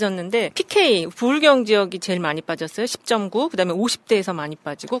다 빠졌는데 PK 부울경 지역이 제일 많이 빠졌어요. 10.9 그다음에 50대에서 많이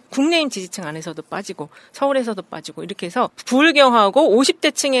빠지고 국내임 지지층 안에서도 빠지고 서울에서도 빠지고 이렇게 해서 부울경하고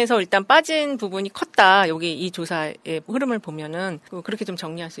 50대층에서 일단 빠진 부분이 컸다. 여기 이 조사의 흐름을 보면은 그렇게 좀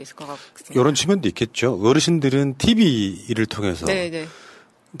정리할 수 있을 것 같습니다. 이런 측면도 있겠죠. 어르신들은 TV를 통해서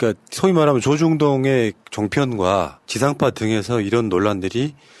그러니까 소위 말하면 조중동의 종편과 지상파 등에서 이런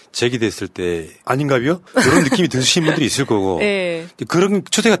논란들이 제기됐을 때 아닌가요? 이런 느낌이 드시는 분들이 있을 거고 그런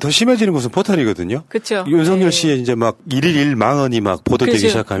추세가 더 심해지는 것은 포탄이거든요. 그렇죠. 윤석열 씨의 이제 막 1일 1망언이 막 보도되기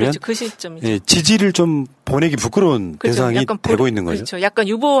시작하면 그 시점이죠. 지지를 좀 보내기 부끄러운 대상이 되고 있는 거죠. 그렇죠. 약간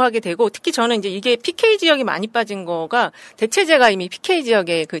유보하게 되고 특히 저는 이제 이게 PK 지역이 많이 빠진 거가 대체제가 이미 PK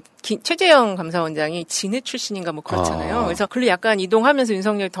지역에 그 최재형 감사원장이 진해 출신인가 뭐 그렇잖아요. 그래서 글로 약간 이동하면서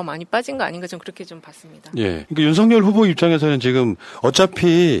윤석열이 더 많이 빠진 거 아닌가 좀 그렇게 좀 봤습니다. 예. 그러니까 윤석열 후보 입장에서는 지금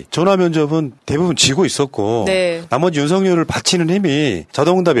어차피 전화 면접은 대부분 지고 있었고 나머지 윤석열을 바치는 힘이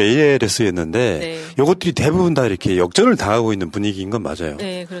자동응답 ALS였는데 이것들이 대부분 다 이렇게 역전을 당하고 있는 분위기인 건 맞아요.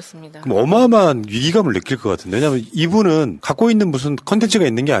 네, 그렇습니다. 그럼 어마어마한 위기감을 느낄 것 같은데 왜냐하면 이분은 갖고 있는 무슨 컨텐츠가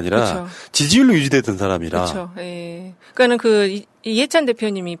있는 게 아니라 지지율로 유지되던 사람이라. 그렇죠. 그러니까는 이해찬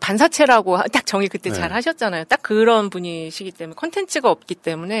대표님이 반사체라고 딱 정의 그때 잘 하셨잖아요. 딱 그런 분이시기 때문에 콘텐츠가 없기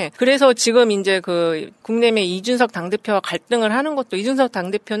때문에 그래서 지금 이제 그 국내외 이준석 당대표와 갈등을 하는 것도 이준석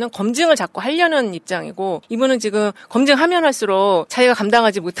당대표는 검증을 자꾸 하려는 입장이고 이분은 지금 검증하면 할수록 자기가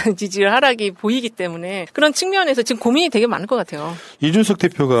감당하지 못하는 지지율 하락이 보이기 때문에 그런 측면에서 지금 고민이 되게 많을 것 같아요. 이준석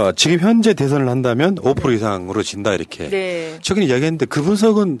대표가 지금 현재 대선을 한다면 5% 이상으로 진다 이렇게 최근에 이야기했는데 그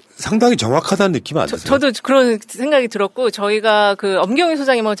분석은 상당히 정확하다는 느낌 안 드세요? 저도 그런 생각이 들었고 저희가 그 엄경희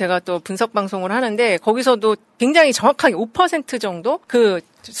소장님하고 제가 또 분석 방송을 하는데 거기서도 굉장히 정확하게 5% 정도 그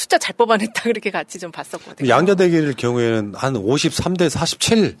숫자 잘 뽑아냈다 그렇게 같이 좀 봤었거든요. 양자 대결일 경우에는 한 53대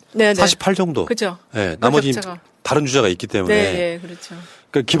 47, 네네. 48 정도. 그렇죠. 네, 나머지 다른 주자가 있기 때문에. 네, 그렇죠.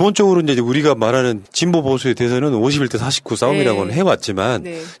 그러니까 기본적으로 이제 우리가 말하는 진보 보수에 대해서는 51대 49 싸움이라고는 해왔지만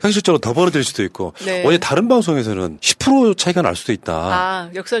현실적으로 더 벌어질 수도 있고 어제 다른 방송에서는 10% 차이가 날 수도 있다. 아,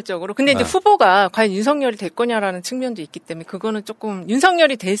 역설적으로. 근데 이제 후보가 과연 윤석열이 될 거냐라는 측면도 있기 때문에 그거는 조금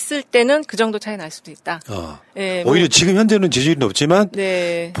윤석열이 됐을 때는 그 정도 차이 날 수도 있다. 오히려 지금 현재는 지지율이 높지만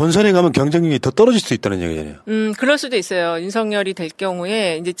본선에 가면 경쟁력이 더 떨어질 수 있다는 얘기잖아요. 그럴 수도 있어요. 윤석열이 될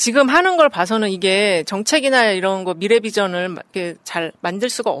경우에 이제 지금 하는 걸 봐서는 이게 정책이나 이런 거 미래 비전을 이렇게 잘 만들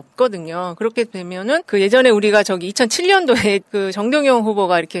수가 없거든요. 그렇게 되면은 그 예전에 우리가 저기 2007년도에 그 정동영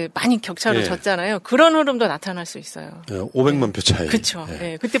후보가 이렇게 많이 격차로 졌잖아요. 그런 흐름도 나타날 수 있어요. 500만 표 차이. 그렇죠.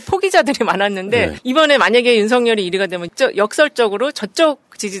 그때 포기자들이 많았는데 이번에 만약에 윤석열이 1위가 되면 역설적으로 저쪽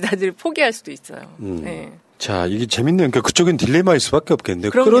지지자들이 포기할 수도 있어요. 자, 이게 재밌네요. 그러니까 그쪽엔 딜레마일 수밖에 없겠는데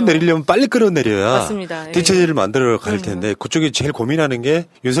그럼요. 끌어내리려면 빨리 끌어내려야 맞습니다. 대체제를 만들어 갈 텐데 그쪽이 제일 고민하는 게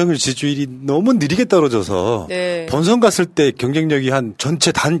윤석열 지지율이 너무 느리게 떨어져서 본선 갔을 때 경쟁력이 한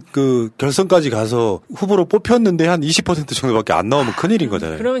전체 그 결선까지 가서 후보로 뽑혔는데 한 20% 정도밖에 안 나오면 큰일인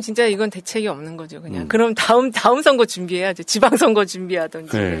거잖아요. 그러면 진짜 이건 대책이 없는 거죠, 그냥. 그럼 다음 선거 준비해야죠. 지방선거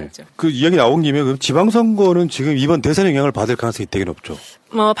준비하든지 해야죠. 그 이야기 나온 김에 그럼 지방선거는 지금 이번 대선 영향을 받을 가능성이 되게 높죠.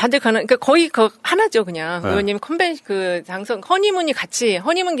 받을 그러니까 거의 하나죠, 그냥. 의원님 당선, 허니문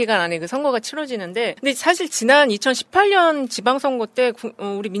기간 안에 그 선거가 치러지는데, 근데 사실 지난 2018년 지방선거 때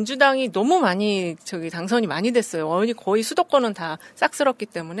우리 민주당이 너무 많이 당선이 많이 됐어요. 거의 수도권은 다 싹쓸었기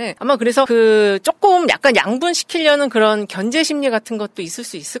때문에 아마 그래서 조금 약간 양분시키려는 그런 견제 심리 같은 것도 있을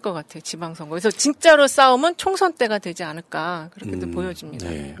수 있을 것 같아요, 지방선거. 그래서 진짜로 싸움은 총선 때가 되지 않을까, 그렇게도 보여집니다.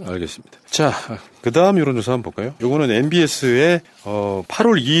 네, 알겠습니다. 자, 그 다음 여론조사 한번 볼까요? 요거는 MBS의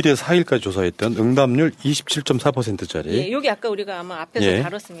 8월 2일에 4일까지 조사했던 응답률 27.4%짜리. 예, 여기 아까 우리가 아마 앞에서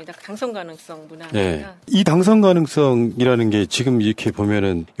다뤘습니다. 당선 가능성 문항입니다. 이 당선 가능성이라는 게 지금 이렇게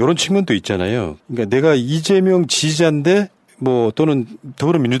보면은 이런 측면도 있잖아요. 그러니까 내가 이재명 지지자인데 또는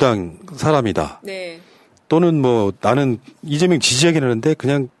더불어민주당 사람이다. 또는 나는 이재명 지지하긴 하는데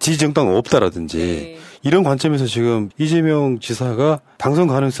그냥 지지 정당 없다라든지 이런 관점에서 지금 이재명 지사가 당선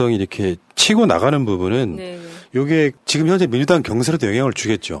가능성이 이렇게 치고 나가는 부분은 요게 지금 현재 민주당 경선에도 영향을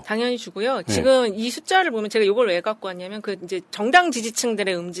주겠죠. 당연히 주고요. 지금 이 숫자를 보면 제가 이걸 왜 갖고 왔냐면 이제 정당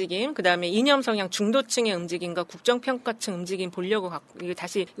지지층들의 움직임, 그다음에 이념 성향 중도층의 움직임과 국정평가층 움직임 보려고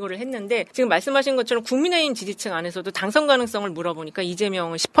다시 이거를 했는데 지금 말씀하신 것처럼 국민의힘 지지층 안에서도 당선 가능성을 물어보니까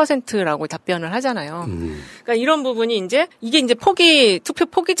이재명은 10%라고 답변을 하잖아요. 그러니까 이런 부분이 이게 이제 투표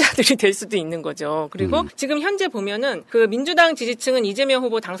포기자들이 될 수도 있는 거죠. 그리고 지금 현재 보면은 그 민주당 지지층은 이재명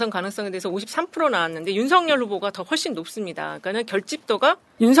후보 당선 가능성에 대해서 53% 나왔는데 윤석열 후보가 더 훨씬 높습니다. 그러니까는 결집도가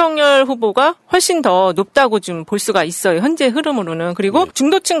윤석열 후보가 훨씬 더 높다고 좀 볼 수가 있어요. 현재 흐름으로는. 그리고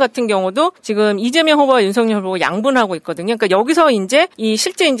중도층 같은 경우도 지금 이재명 후보와 윤석열 후보가 양분하고 있거든요. 그러니까 여기서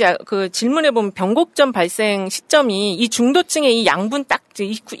실제 그 질문에 보면 변곡점 발생 시점이 이 중도층의 이 양분 딱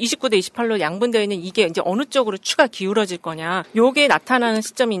 29대 28로 양분되어 있는 이게 이제 어느 쪽으로 추가 기울어질 거냐. 요게 나타나는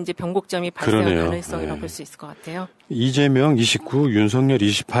시점이 이제 변곡점이 발생할 가능성이라고 볼 수 있을 것 같아요. 이재명 29, 윤석열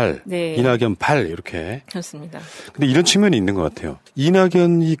 28, 이낙연 8 이렇게. 그렇습니다. 근데 이런 측면이 있는 것 같아요.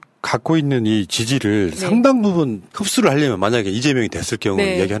 이낙연이 갖고 있는 이 지지를 상당 부분 흡수를 하려면 만약에 이재명이 됐을 경우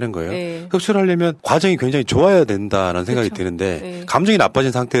이야기하는 거예요. 흡수를 하려면 과정이 굉장히 좋아야 된다는 생각이 드는데 감정이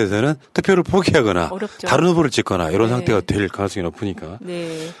나빠진 상태에서는 투표를 포기하거나 어렵죠. 다른 후보를 찍거나 이런 상태가 될 가능성이 높으니까.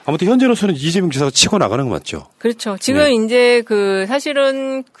 아무튼 현재로서는 이재명 지사가 치고 나가는 거 맞죠? 그렇죠. 지금 이제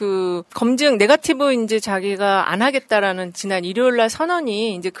사실은 검증 네거티브 이제 자기가 안 하겠다라는 지난 일요일 날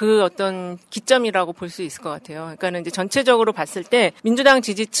선언이 이제 그 어떤 기점이라고 볼 수 있을 것 같아요. 그러니까는 이제 전체적으로 봤을 때 민주당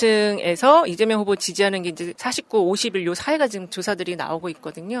지지층 에서 이재명 후보 지지하는 게 이제 49, 51 요 사이가 지금 조사들이 나오고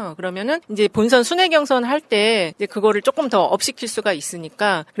있거든요. 그러면은 이제 본선 순회 경선 할 때 이제 그거를 조금 더 업시킬 수가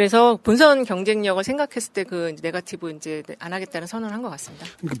있으니까 그래서 본선 경쟁력을 생각했을 때 네거티브 이제 안 하겠다는 선언을 한 것 같습니다.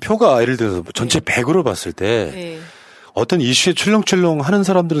 그러니까 표가 예를 들어서 전체 100으로 봤을 때 어떤 이슈에 출렁출렁 하는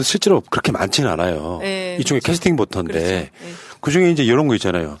사람들은 실제로 그렇게 많지는 않아요. 이쪽에 캐스팅 보터인데 그중에 이제 이런 거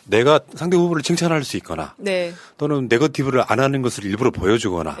있잖아요. 내가 상대 후보를 칭찬할 수 있거나 또는 네거티브를 안 하는 것을 일부러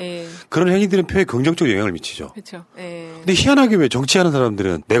보여주거나 그런 행위들은 표에 긍정적 영향을 미치죠. 그렇죠. 근데 희한하게 왜 정치하는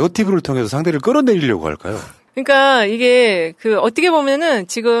사람들은 네거티브를 통해서 상대를 끌어내리려고 할까요? 그러니까 이게 어떻게 보면은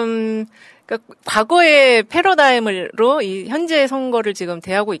지금 그러니까 과거의 패러다임으로 이 현재 선거를 지금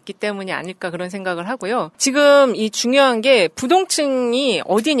대하고 있기 때문이 아닐까 그런 생각을 하고요. 지금 이 중요한 게 부동층이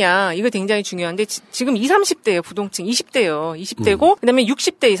어디냐 이거 굉장히 중요한데 지금 20, 30대예요. 부동층 20대요. 20대고 그다음에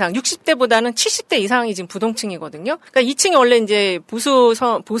 60대 이상 60대보다는 70대 이상이 지금 부동층이거든요. 그러니까 2층이 원래 이제 보수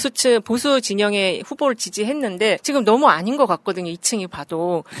진영의 후보를 지지했는데 지금 너무 아닌 것 같거든요. 2층이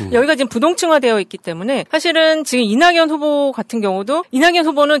봐도 여기가 지금 부동층화되어 있기 때문에 사실은 지금 이낙연 후보 같은 경우도 이낙연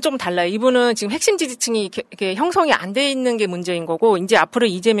후보는 좀 달라요. 이분은 지금 핵심 지지층이 이렇게 형성이 안 돼 있는 게 문제인 거고 이제 앞으로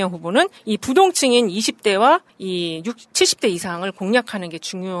이재명 후보는 이 부동층인 20대와 이 70대 이상을 공략하는 게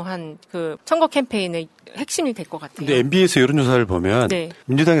중요한 그 선거 캠페인의 핵심이 될 것 같아요. 근데 MBS 여론조사를 보면 네.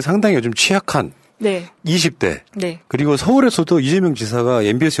 민주당이 상당히 요즘 취약한 네. 20대. 네. 그리고 서울에서도 이재명 지사가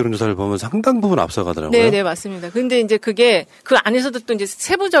MBS 여론조사를 보면 상당 부분 앞서가더라고요. 네, 네, 맞습니다. 근데 이제 그게 그 안에서도 또 이제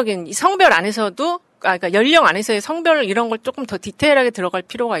세부적인 성별 안에서도 그러니까 연령 안에서의 성별 이런 걸 조금 더 디테일하게 들어갈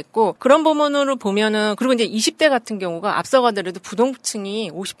필요가 있고 그런 부분으로 보면은 그리고 이제 20대 같은 경우가 앞서가더라도 부동층이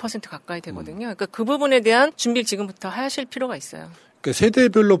 50% 가까이 되거든요. 그러니까 그 부분에 대한 준비를 지금부터 하실 필요가 있어요. 그러니까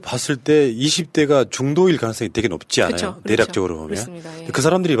세대별로 봤을 때 20대가 중도일 가능성이 되게 높지 않아요. 그렇죠. 대략적으로 보면. 그렇습니다. 예. 그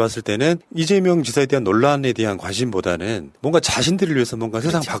사람들이 봤을 때는 이재명 지사에 대한 논란에 대한 관심보다는 뭔가 자신들을 위해서 뭔가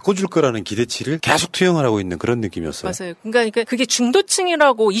세상 바꿔줄 거라는 기대치를 계속 투영을 하고 있는 그런 느낌이었어요. 맞아요. 그러니까 그게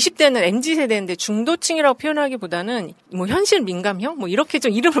중도층이라고 20대는 MZ세대인데 중도층이라고 표현하기보다는 뭐 현실 민감형 뭐 이렇게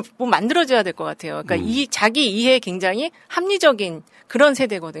좀 이름을 뭐 만들어줘야 될 것 같아요. 그러니까 이 자기 이해에 굉장히 합리적인 그런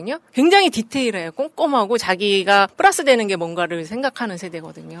세대거든요. 굉장히 디테일해요. 꼼꼼하고 자기가 플러스 되는 게 뭔가를 생각하는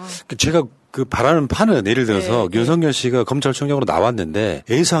세대거든요. 제가 그 바라는 판은 예를 들어서 네, 윤석열 씨가 검찰총장으로 나왔는데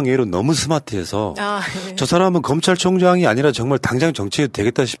A상 A로 너무 스마트해서 네. 저 사람은 검찰총장이 아니라 정말 당장 정치해도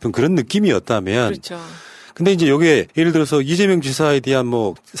되겠다 싶은 그런 느낌이었다면 그렇죠. 근데 이제 여기에 예를 들어서 이재명 지사에 대한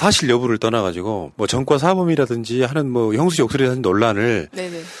뭐 사실 여부를 떠나가지고 뭐 전과 사범이라든지 하는 뭐 형수 욕설에 대한 논란을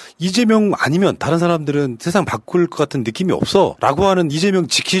네네. 이재명 아니면 다른 사람들은 세상 바꿀 것 같은 느낌이 없어라고 하는 이재명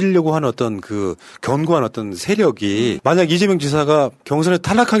지키려고 하는 어떤 그 견고한 어떤 세력이 만약 이재명 지사가 경선에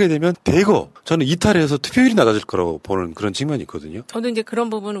탈락하게 되면 대거 저는 이탈해서 투표율이 낮아질 거라고 보는 그런 측면이 있거든요. 저도 이제 그런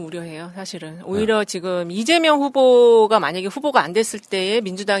부분을 우려해요. 사실은 오히려 지금 이재명 후보가 만약에 후보가 안 됐을 때의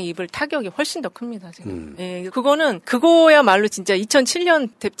민주당 입을 타격이 훨씬 더 큽니다. 지금. 예, 그거야말로 진짜 2007년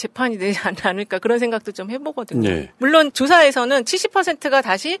재판이 되지 않을까 그런 생각도 좀 해보거든요. 네. 물론 조사에서는 70%가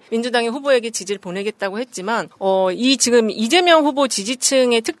다시 민주당의 후보에게 지지를 보내겠다고 했지만 이 지금 이재명 후보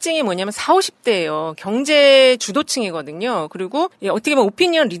지지층의 특징이 뭐냐면 40, 50대예요. 경제 주도층이거든요. 그리고 어떻게 보면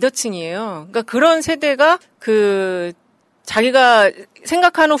오피니언 리더층이에요. 그러니까 그런 세대가 자기가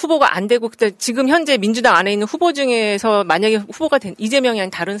생각하는 후보가 안 되고 지금 현재 민주당 안에 있는 후보 중에서 만약에 후보가 이재명이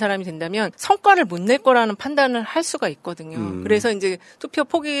아닌 다른 사람이 된다면 성과를 못 낼 거라는 판단을 할 수가 있거든요. 그래서 이제 투표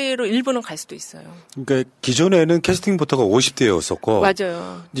포기로 일부는 갈 수도 있어요. 그러니까 기존에는 캐스팅 보터가 50대였었고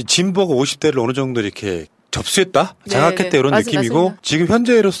맞아요. 이제 진보가 50대를 어느 정도 이렇게 접수했다? 장악했다 네, 이런 맞습니다. 느낌이고 맞습니다. 지금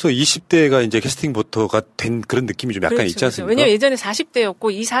현재로서 20대가 이제 캐스팅 보터가 된 그런 느낌이 좀 약간 그렇죠, 있지 않습니까? 왜냐면 예전에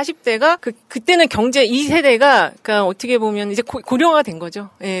 40대였고 이 40대가 그때는 경제 이 세대가 그러니까 어떻게 보면 이제 고령화가 된 거죠.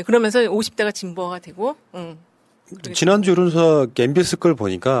 예, 그러면서 50대가 진보화가 되고. 지난주 여론조사 MBS 걸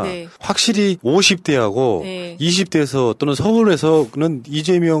보니까 네. 확실히 50대하고 네. 20대에서 또는 서울에서는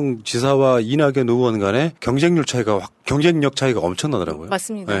이재명 지사와 이낙연 의원 간의 경쟁력 차이가 엄청나더라고요.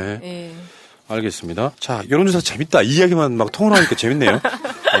 맞습니다. 네. 예. 알겠습니다. 자, 여론조사 재밌다. 이 이야기만 막 통화하니까 재밌네요.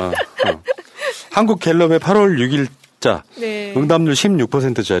 한국갤럽의 8월 6일자 네. 응답률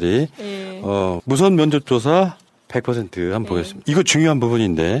 16%짜리 네. 무선 면접조사 100% 한번 보겠습니다. 이거 중요한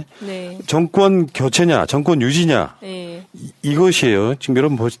부분인데 네. 정권 교체냐, 정권 유지냐 네. 이것이에요. 지금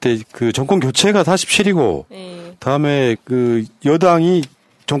여러분 보실 때 그 정권 교체가 47이고 네. 다음에 그 여당이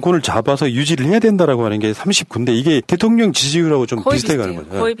정권을 잡아서 유지를 해야 된다라고 하는 게 39인데 이게 대통령 지지율하고 좀 비슷하게 가는 거죠.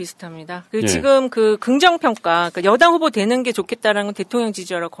 거의 비슷합니다. 예. 지금 그 긍정평가, 그러니까 여당 후보 되는 게 좋겠다라는 건 대통령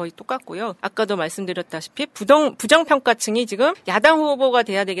지지율하고 거의 똑같고요. 아까도 말씀드렸다시피 부정평가층이 지금 야당 후보가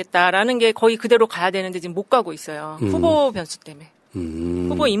돼야 되겠다라는 게 거의 그대로 가야 되는데 지금 못 가고 있어요. 후보 변수 때문에.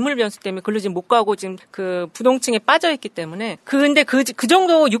 후보 인물 변수 때문에 글로 지금 못 가고 지금 그 부동층에 빠져 있기 때문에 근데 그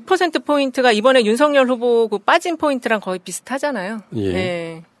정도 6%포인트가 이번에 윤석열 후보 그 빠진 포인트랑 거의 비슷하잖아요. 예.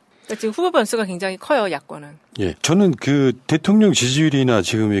 네. 그러니까 지금 후보 변수가 굉장히 커요, 야권은. 예. 저는 그 대통령 지지율이나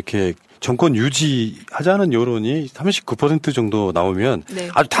지금 이렇게 정권 유지하자는 여론이 39% 정도 나오면 네.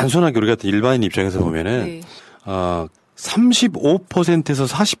 아주 단순하게 우리 같은 일반인 입장에서 보면은 네. 35%에서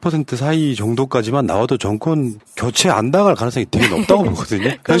 40% 사이 정도까지만 나와도 정권 교체 안 당할 가능성이 되게 높다고 보거든요.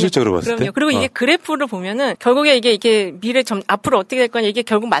 현실적으로 봤을 때. 그럼요. 그리고 이게 그래프를 보면은 결국에 이게 앞으로 어떻게 될 거냐 이게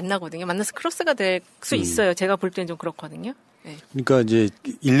결국 만나거든요. 만나서 크로스가 될 수 있어요. 제가 볼 때는 좀 그렇거든요. 네. 그러니까 이제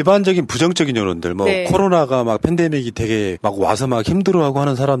일반적인 부정적인 여론들, 뭐 네. 코로나가 막 팬데믹이 되게 막 와서 막 힘들어하고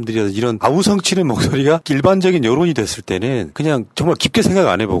하는 사람들이 이런 아우성치는 목소리가 일반적인 여론이 됐을 때는 그냥 정말 깊게 생각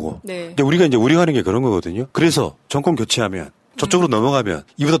안 해보고. 네. 근데 우리가 이제 우려하는 게 그런 거거든요. 그래서 정권 교체하면 저쪽으로 넘어가면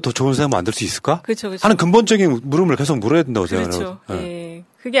이보다 더 좋은 세상 만들 수 있을까? 그렇죠. 하는 근본적인 물음을 계속 물어야 된다고 생각해요. 그렇죠. 예.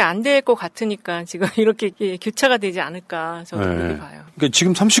 그게 안 될 것 같으니까 지금 이렇게 교차가 되지 않을까 저도 그렇게 봐요. 그러니까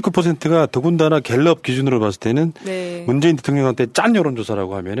지금 39%가 더군다나 갤럽 기준으로 봤을 때는 네. 문재인 대통령한테 짠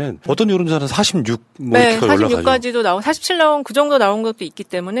여론조사라고 하면은 어떤 여론조사는 46 뭐 네, 이렇게 올라가죠. 46까지도 나오고 47 나온 그 정도 나온 것도 있기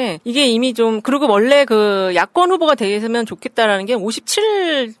때문에 이게 이미 좀 그리고 원래 그 야권 후보가 되면 좋겠다라는 게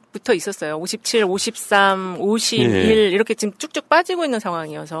 57부터 있었어요. 57, 53, 51 이렇게 지금 쭉쭉 빠지고 있는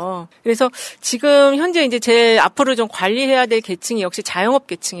상황이어서 그래서 지금 현재 이제 제일 앞으로 좀 관리해야 될 계층이 역시 자영업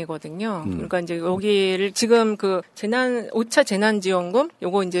계층이거든요. 그러니까 이제 여기를 지금 그 5차 재난지원금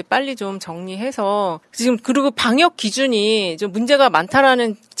요거 이제 빨리 좀 정리해서 지금 그리고 방역 기준이 좀 문제가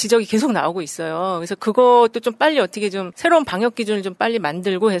많다라는 지적이 계속 나오고 있어요. 그래서 그것도 좀 빨리 어떻게 좀 새로운 방역 기준을 좀 빨리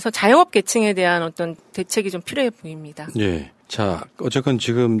만들고 해서 자영업 계층에 대한 어떤 대책이 좀 필요해 보입니다. 예. 자, 어쨌건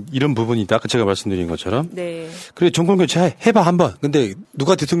지금 이런 부분이 아까 제가 말씀드린 것처럼. 네. 그래, 정권 교체 해봐, 한번. 근데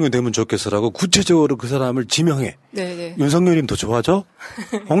누가 대통령 되면 좋겠어라고 구체적으로 그 사람을 지명해. 네네. 윤석열이면 더 좋아져?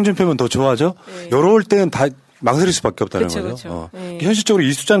 홍준표면 더 좋아져? 이럴 때는 다 망설일 수밖에 없다는 그쵸, 거죠. 그쵸. 네. 현실적으로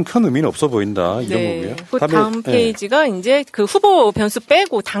이 숫자는 큰 의미는 없어 보인다. 이런 네. 거고요. 그 다음 페이지가 이제 그 후보 변수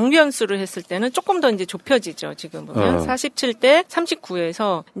빼고 당 변수를 했을 때는 조금 더 이제 좁혀지죠. 지금 보면 47대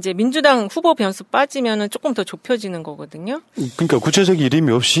 39에서 이제 민주당 후보 변수 빠지면은 조금 더 좁혀지는 거거든요. 그러니까 구체적인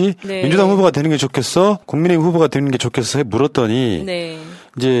이름이 없이 네. 민주당 후보가 되는 게 좋겠어? 국민의힘 후보가 되는 게 좋겠어? 물었더니 네.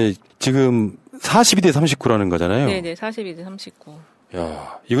 이제 지금 42대 39라는 거잖아요. 네네. 42대 39.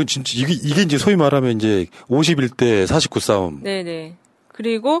 야, 이건 진짜 이게 이제 소위 말하면 이제 51대 49 싸움. 네네.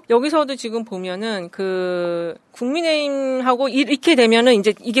 그리고 여기서도 지금 보면은 그 국민의힘하고 이렇게 되면은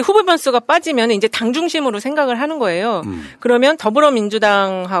이제 이게 후보 변수가 빠지면은 이제 당 중심으로 생각을 하는 거예요. 그러면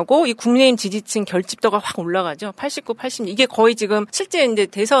더불어민주당하고 이 국민의힘 지지층 결집도가 확 올라가죠. 89, 86. 이게 거의 지금 실제 이제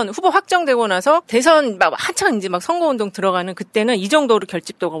대선 후보 확정되고 나서 대선 막 한창 이제 막 선거운동 들어가는 그때는 이 정도로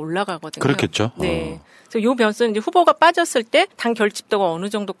결집도가 올라가거든요. 그렇겠죠. 네. 그래서 요 변수는 이제 후보가 빠졌을 때 당 결집도가 어느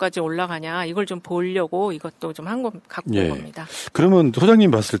정도까지 올라가냐 이걸 좀 보려고 이것도 좀 한 거 갖고 온 겁니다. 그러면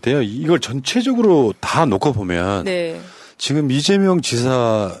소장님 봤을 때요, 이걸 전체적으로 다 놓고 보면 네. 지금 이재명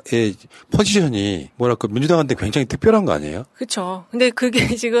지사의 포지션이 뭐랄까 민주당한테 굉장히 특별한 거 아니에요? 그렇죠. 근데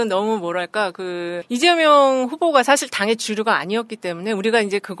그게 지금 너무 뭐랄까 그 이재명 후보가 사실 당의 주류가 아니었기 때문에 우리가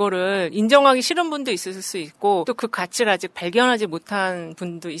이제 그거를 인정하기 싫은 분도 있을 수 있고 또 그 가치를 아직 발견하지 못한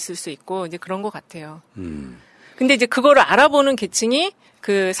분도 있을 수 있고 이제 그런 것 같아요. 근데 이제 그거를 알아보는 계층이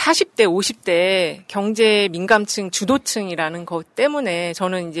그 40대, 50대 경제 민감층 주도층이라는 것 때문에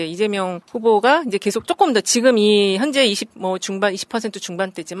저는 이제 이재명 후보가 이제 계속 조금 더 지금 이 현재 20%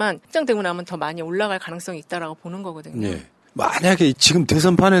 중반대지만 확정되고 나면 더 많이 올라갈 가능성이 있다라고 보는 거거든요. 네. 만약에 지금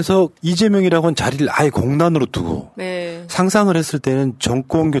대선판에서 이재명이라고 하는 자리를 아예 공단으로 두고 네. 상상을 했을 때는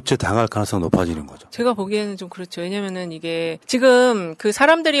정권 교체 당할 가능성이 높아지는 거죠. 제가 보기에는 좀 그렇죠. 왜냐면은 이게 지금 그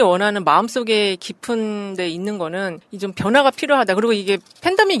사람들이 원하는 마음속에 깊은 데 있는 거는 이 좀 변화가 필요하다. 그리고 이게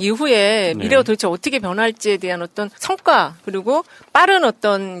팬데믹 이후에 미래가 도대체 어떻게 변할지에 대한 어떤 성과 그리고 빠른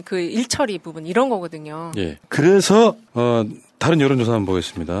어떤 그 일처리 부분 이런 거거든요. 예. 그래서 다른 여론조사 한번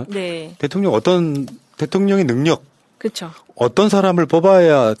보겠습니다. 네. 대통령의 능력 그렇죠. 어떤 사람을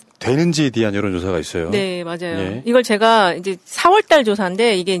뽑아야 되는지에 대한 여론조사가 있어요. 네, 맞아요. 예. 이걸 제가 이제 4월달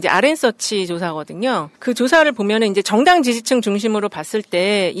조사인데 이게 이제 RN서치 조사거든요. 그 조사를 보면은 이제 정당 지지층 중심으로 봤을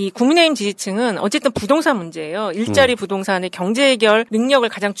때 이 국민의힘 지지층은 어쨌든 부동산 문제예요. 일자리 부동산의 경제 해결 능력을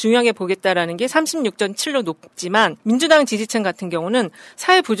가장 중요하게 보겠다라는 게 36.7로 높지만 민주당 지지층 같은 경우는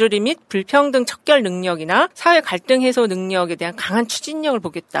사회 부조리 및 불평등 척결 능력이나 사회 갈등 해소 능력에 대한 강한 추진력을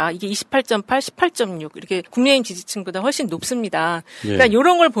보겠다. 이게 28.8, 18.6 이렇게 국민의힘 지지층보다 훨씬 높습니다. 그러니까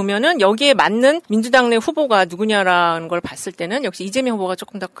이런 걸 보면은 여기에 맞는 민주당 내 후보가 누구냐라는 걸 봤을 때는 역시 이재명 후보가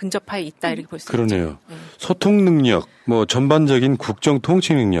조금 더 근접하에 있다 이렇게 볼 수 있죠. 그러네요. 소통 능력, 뭐 전반적인 국정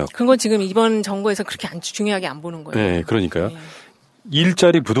통치 능력. 그건 지금 이번 정부에서 그렇게 중요하게 안 보는 거예요. 네, 그러니까요.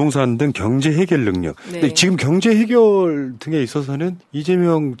 일자리, 부동산 등 경제 해결 능력. 네. 근데 지금 경제 해결 등에 있어서는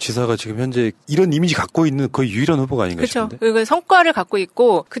이재명 지사가 지금 현재 이런 이미지 갖고 있는 거의 유일한 후보가 아닌가 그렇죠. 싶은데. 그 성과를 갖고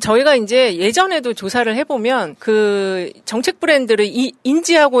있고 그 저희가 이제 예전에도 조사를 해보면 그 정책 브랜드를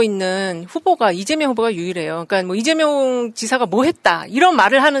인지하고 있는 후보가 이재명 후보가 유일해요. 그러니까 뭐 이재명 지사가 뭐 했다 이런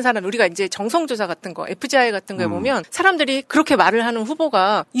말을 하는 사람 우리가 이제 정성조사 같은 거, FGI 같은 거에 보면 사람들이 그렇게 말을 하는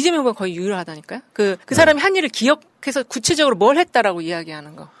후보가 이재명 후보가 거의 유일하다니까요. 그 사람이 한 일을 기억해서 구체적으로 뭘 했다라고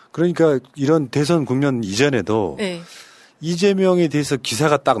이야기하는 거. 그러니까 이런 대선 국면 이전에도 네. 이재명에 대해서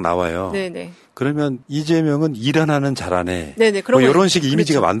기사가 딱 나와요. 네네. 그러면 이재명은 일 하나는 잘하네. 네네. 뭐 이런 식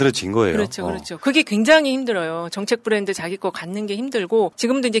이미지가 그렇죠. 만들어진 거예요. 그렇죠. 그렇죠. 그게 굉장히 힘들어요. 정책 브랜드 자기 거 갖는 게 힘들고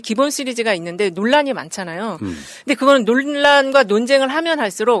지금도 이제 기본 시리즈가 있는데 논란이 많잖아요. 근데 그거는 논란과 논쟁을 하면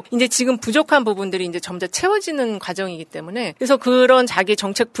할수록 이제 지금 부족한 부분들이 이제 점점 채워지는 과정이기 때문에 그래서 그런 자기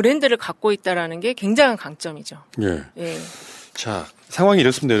정책 브랜드를 갖고 있다라는 게 굉장한 강점이죠. 예. 예. 자, 상황이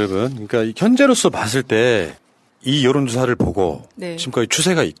이렇습니다, 여러분. 그러니까 현재로서 봤을 때 이 여론조사를 보고 네. 지금까지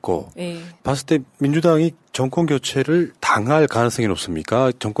추세가 있고 네. 봤을 때 민주당이 정권 교체를 당할 가능성이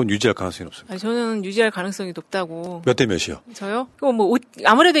높습니까? 정권 유지할 가능성이 높습니까? 저는 유지할 가능성이 높다고. 몇 대 몇이요? 저요?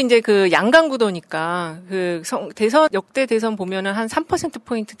 아무래도 이제 그 양강 구도니까 대선 역대 대선 보면은 한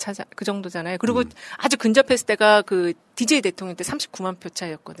 3%포인트 차자 그 정도잖아요. 그리고 아주 근접했을 때가 그 DJ 대통령 때 39만 표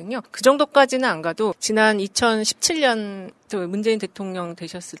차이였거든요. 그 정도까지는 안 가도 지난 2017년 문재인 대통령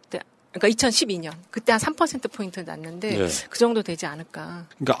되셨을 때 그러니까 2012년 그때 한 3%포인트 났는데 네. 그 정도 되지 않을까.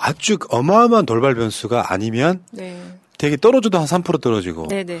 그러니까 아주 어마어마한 돌발 변수가 아니면 네. 되게 떨어져도 한 3% 떨어지고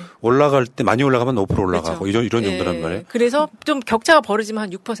네네. 올라갈 때 많이 올라가면 5% 올라가고 그렇죠. 이런 네. 정도란 말이에요. 그래서 좀 격차가 벌어지면 한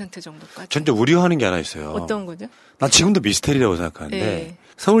 6% 정도까지. 전체 우려하는 게 하나 있어요. 어떤 거죠? 난 지금도 미스테리라고 생각하는데 네.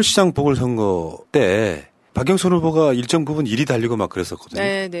 서울시장 보궐선거 때 박영선 후보가 일정 부분 일이 달리고 막 그랬었거든요.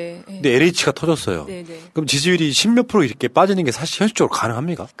 네. 근데 LH가 터졌어요. 네. 그럼 지지율이 10몇 프로 이렇게 빠지는 게 사실 현실적으로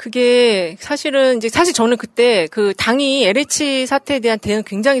가능합니까? 그게 사실 저는 그때 그 당이 LH 사태에 대한 대응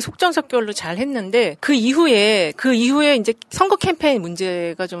굉장히 속전속결로 잘 했는데 그 이후에 이제 선거 캠페인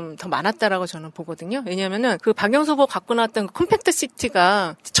문제가 좀 더 많았다라고 저는 보거든요. 왜냐면은 그 박영선 후보 갖고 나왔던 그 컴팩트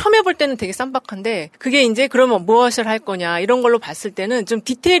시티가 처음 해볼 때는 되게 쌈박한데 그게 이제 그러면 무엇을 할 거냐 이런 걸로 봤을 때는 좀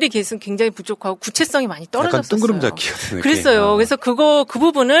디테일이 굉장히 부족하고 구체성이 많이 떨어졌어요. 약간 뜬구름 잡기 같은 그랬어요. 그래서 그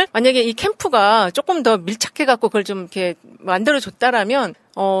부분을 만약에 이 캠프가 조금 더 밀착해갖고 그걸 좀 이렇게 만들어줬다라면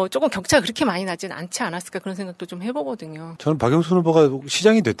조금 격차가 그렇게 많이 나지는 않지 않았을까 그런 생각도 좀 해보거든요. 저는 박영선 후보가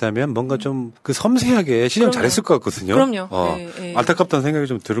시장이 됐다면 뭔가 좀 그 섬세하게 시장 잘했을 것 같거든요. 그럼요. 네. 안타깝다는 생각이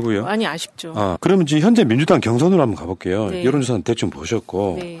좀 들고요. 많이 아쉽죠. 그러면 지금 현재 민주당 경선으로 한번 가볼게요. 네. 여론조사는 대충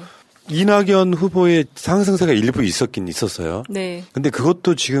보셨고. 네. 이낙연 후보의 상승세가 일부 있었긴 있었어요. 네. 근데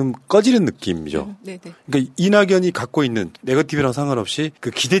그것도 지금 꺼지는 느낌이죠. 네. 그러니까 이낙연이 갖고 있는 네거티브랑 상관없이 그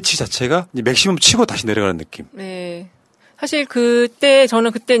기대치 자체가 맥시멈 치고 다시 내려가는 느낌. 네. 사실 저는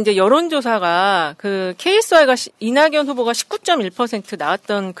그때 이제 여론조사가 그 KSI가 이낙연 후보가 19.1%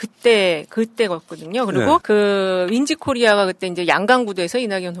 나왔던 그때였거든요. 그리고 네. 그 윈지코리아가 그때 이제 양강구도에서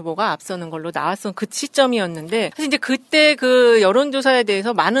이낙연 후보가 앞서는 걸로 나왔던 그 시점이었는데 사실 이제 그때 그 여론조사에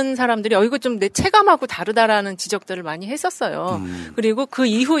대해서 많은 사람들이 이거 좀 내 체감하고 다르다라는 지적들을 많이 했었어요. 그리고 그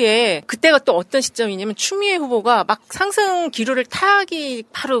이후에 그때가 또 어떤 시점이냐면 추미애 후보가 막 상승 기류를 타기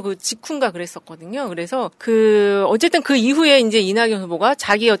바로 그 직후인가 그랬었거든요. 그래서 어쨌든 그 이후에 이제 이낙연 후보가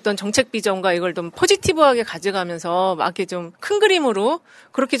자기 어떤 정책 비전과 이걸 좀 포지티브하게 가져가면서 막 이렇게 좀 큰 그림으로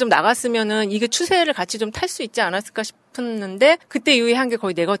그렇게 좀 나갔으면은 이게 추세를 같이 좀 탈 수 있지 않았을까 싶었는데 그때 이후에 한 게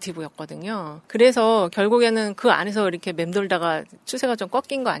거의 네거티브였거든요. 그래서 결국에는 그 안에서 이렇게 맴돌다가 추세가 좀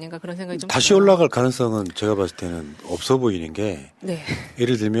꺾인 거 아닌가 그런 생각이 좀 다시 들어요. 올라갈 가능성은 제가 봤을 때는 없어 보이는 게 네.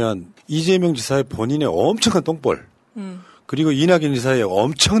 예를 들면 이재명 지사의 본인의 엄청난 똥볼 그리고 이낙연 지사의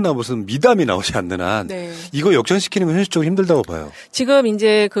엄청난 무슨 미담이 나오지 않는 한 네. 이거 역전시키는 건 현실적으로 힘들다고 봐요. 지금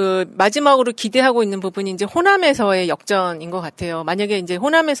이제 그 마지막으로 기대하고 있는 부분이 이제 호남에서의 역전인 것 같아요. 만약에 이제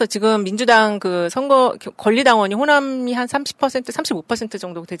호남에서 지금 민주당 그 선거 권리당원이 호남이 한 30%, 35%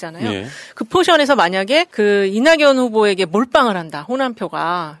 정도 되잖아요. 네. 그 포션에서 만약에 그 이낙연 후보에게 몰빵을 한다.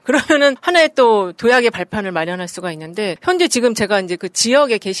 호남표가. 그러면은 하나의 또 도약의 발판을 마련할 수가 있는데 현재 지금 제가 이제 그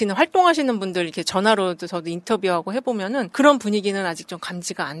지역에 계시는 활동하시는 분들 이렇게 전화로도 저도 인터뷰하고 해보면은 그런 분위기는 아직 좀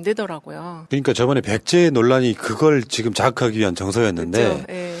감지가 안 되더라고요. 그러니까 저번에 백제 논란이 그걸 지금 자극하기 위한 정서였는데 그렇죠.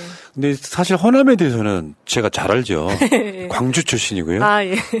 예. 근데 사실 호남에 대해서는 제가 잘 알죠. 광주 출신이고요.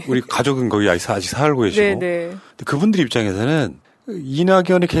 예. 우리 가족은 거기 아직 살고 계시고. 네. 근데 그분들 입장에서는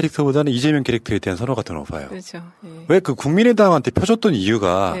이낙연의 캐릭터보다는 이재명 캐릭터에 대한 선호가 더 높아요. 그렇죠. 예. 왜 그 국민의당한테 펴줬던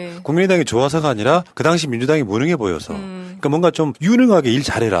이유가 네. 국민의당이 좋아서가 아니라 그 당시 민주당이 무능해 보여서 그러니까 뭔가 좀 유능하게 일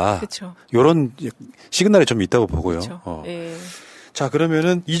잘해라. 그렇죠. 이런 시그널이 좀 있다고 보고요. 그렇죠. 예. 자,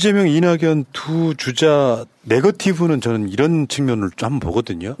 그러면은 이재명, 이낙연 두 주자 네거티브는 저는 이런 측면을 좀 한번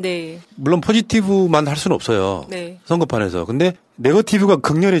보거든요. 네. 물론 포지티브만 할 수는 없어요. 네. 선거판에서. 근데 네거티브가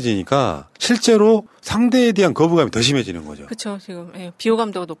극렬해지니까 실제로 상대에 대한 거부감이 더 심해지는 거죠. 그렇죠. 지금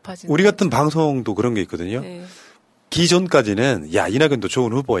비호감도가 높아지는. 우리 같은 방송도 그런 게 있거든요. 네. 기존까지는 야, 이낙연도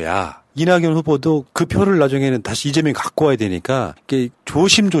좋은 후보야. 이낙연 후보도 그 표를 나중에는 다시 이재명이 갖고 와야 되니까 이렇게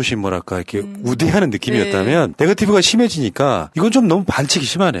조심조심 뭐랄까 이렇게 우대하는 느낌이었다면 네거티브가 심해지니까 이건 좀 너무 반칙이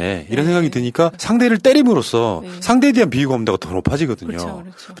심하네 이런 생각이 드니까 상대를 때림으로써 상대에 대한 비유가 없는다고 더 높아지거든요.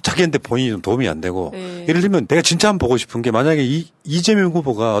 그렇죠. 자기한테 본인이 좀 도움이 안 되고 예를 들면 내가 진짜 한번 보고 싶은 게 만약에 이재명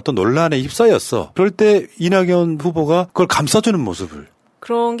후보가 어떤 논란에 휩싸였어. 그럴 때 이낙연 후보가 그걸 감싸주는 모습을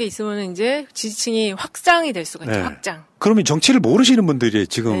그런 게 있으면 이제 지지층이 확장이 될 수가 있죠. 확장. 그러면 정치를 모르시는 분들이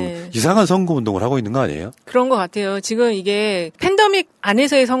지금 이상한 선거 운동을 하고 있는 거 아니에요? 그런 것 같아요. 지금 이게 팬데믹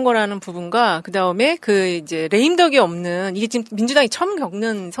안에서의 선거라는 부분과 그 다음에 그 이제 레임덕이 없는 이게 지금 민주당이 처음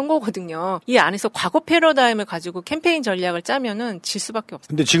겪는 선거거든요. 이 안에서 과거 패러다임을 가지고 캠페인 전략을 짜면은 질 수밖에 없어요.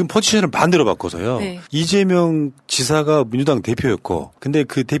 근데 지금 포지션을 반대로 바꿔서요. 이재명 지사가 민주당 대표였고, 근데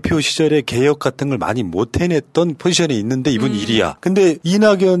그 대표 시절에 개혁 같은 걸 많이 못 해냈던 포지션에 있는데 이분 일이야. 근데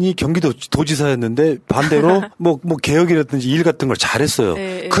이낙연이 경기도 도지사였는데 반대로 뭐 개혁이라든지 일 같은 걸 잘했어요.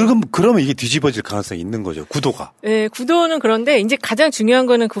 그러면 이게 뒤집어질 가능성이 있는 거죠. 구도가. 네, 구도는 그런데 이제 가장 중요한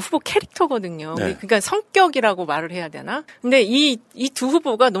거는 그 후보 캐릭터거든요. 그러니까 성격이라고 말을 해야 되나? 근데 이 두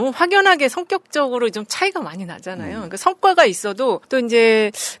후보가 너무 확연하게 성격적으로 좀 차이가 많이 나잖아요. 그러니까 성과가 있어도 또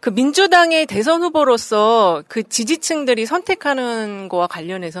이제 그 민주당의 대선 후보로서 그 지지층들이 선택하는 거와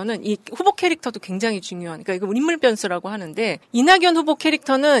관련해서는 이 후보 캐릭터도 굉장히 중요한. 그러니까 이거 인물 변수라고 하는데 이낙연 후보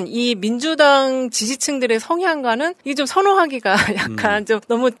캐릭터는 이 민주당 지지층들의 성향과는 이게 좀 선호하기가 약간 좀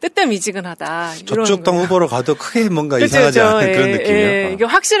너무 뜨뜻미지근하다. 저쪽 당 후보로 가도 크게 뭔가 이상하지 않은 그런 느낌이에요. 이게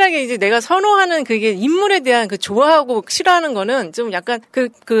확실하게 이제 내가 선호하는 그게 인물에 대한 그 좋아하고 싫어하는 거는 좀 약간 그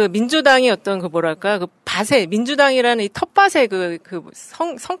민주당의 어떤 그 뭐랄까 그 밭에 민주당이라는 이 텃밭의 그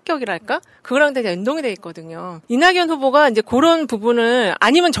성격이랄까 그거랑 되게 연동이 돼 있거든요. 이낙연 후보가 이제 그런 부분을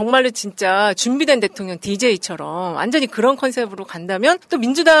아니면 정말로 진짜 준비된 대통령 DJ처럼 완전히 그런 컨셉으로 간다면 또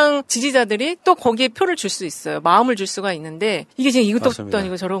민주당 지지자들이 또 거기에 표를 줄 수 있어요. 마음을 줄 수가 있는데 이게 지금 이것도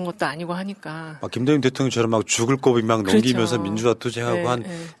아니고 저런 것도 아니고 하니까. 김대중 대통령처럼 막 죽을 고비 막 넘기면서 민주화 투쟁하고 한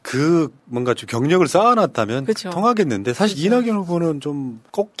그 뭔가 좀 경력을 쌓아놨다면 통하겠는데 사실 이낙연 후보는 좀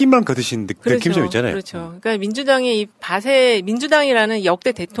꺾기만 거드신 느낌 좀 있잖아요. 그렇죠. 그러니까 민주당의 이 밭에 민주당이라는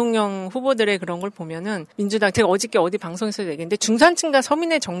역대 대통령 후보들의 그런 걸 보면은 민주당 제가 어저께 어디 방송에서 얘기했는데 중산층과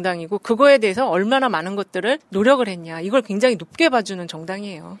서민의 정당이고 그거에 대해서 얼마나 많은 것들을 노력을 했냐 이걸 굉장히 높게 봐주는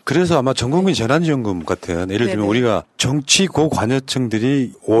정당이에요. 그래서 아마 전국민 재난지원금 같은 예를 들면 우리가 정치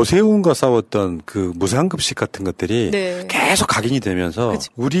고관여층들이 오세훈과 싸웠던 그 무상급식 같은 것들이 계속 각인이 되면서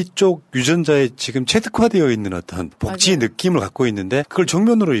우리 쪽 유전자에 지금 체득화되어 있는 어떤 복지의 느낌을 갖고 있는데 그걸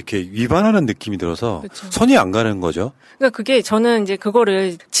정면으로 이렇게 위반하는 느낌이 들어서 손이 안 가는 거죠. 그러니까 그게 저는 이제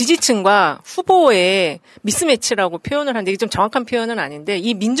그거를 지지층과 후보의 미스매치라고 표현을 하는데 이게 좀 정확한 표현은 아닌데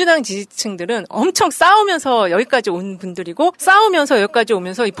이 민주당 지지층들은 엄청 싸우면서 여기까지 온 분들이고 싸우면서 여기까지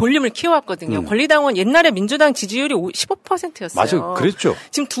오면서 이 볼륨을 키워왔거든요. 권리당원 옛날에 민주당 지지율이 15%였어요. 맞아요. 그랬죠.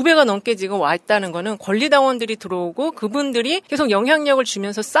 지금 2배가 넘게 지금 와 있다는 거는 권리당원들이 들어오고 그분들이 계속 영향력을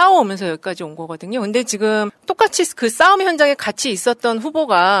주면서 싸워오면서 여기까지 온 거거든요. 근데 지금 똑같이 그 싸움 현장에 같이 있었던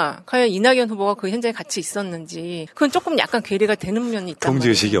후보가 과연 이낙연 후보가 그 현장에 같이 있었는지 그건 조금 약간 괴리가 되는 면이 있단 말이에요.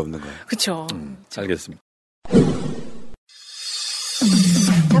 경제의식이 없는 거예요. 그렇죠. 알겠습니다.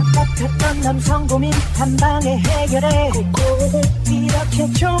 답답했던 남성 고민 한 방에 해결해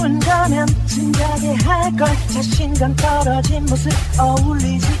이렇게 좋은 거면 진작에 할걸 자신감 떨어진 모습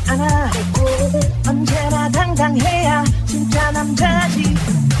어울리지 않아 언제나 당당해야 진짜 남자지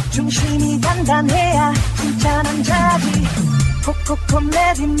중심이 단단해야 진짜 남자지 코코코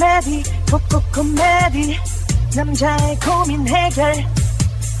메디 메디 코코코 메디 남자의 고민 해결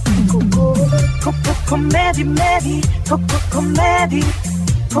코코코 메디 메디 코코코 메디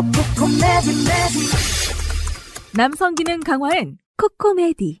코코코 메디 메디 남성 기능 강화엔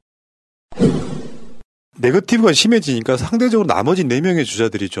코코메디. 네거티브가 심해지니까 상대적으로 나머지 4명의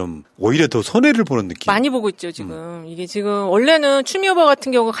주자들이 좀 오히려 더 손해를 보는 느낌. 많이 보고 있죠, 지금. 이게 지금 원래는 추미 후보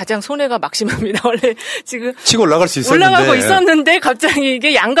같은 경우가 가장 손해가 막심합니다. 원래 지금 치고 올라갈 수 있었는데. 올라가고 있었는데 갑자기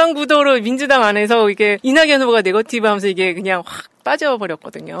이게 양강 구도로 민주당 안에서 이게 이낙연 후보가 네거티브 하면서 이게 그냥 확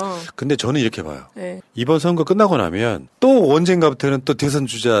빠져버렸거든요. 근데 저는 이렇게 봐요. 이번 선거 끝나고 나면 또 언젠가부터는 또 대선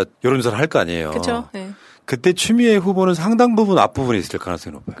주자 여론조사를 할 거 아니에요. 그렇죠. 그때 추미애 후보는 상당 부분 앞부분에 있을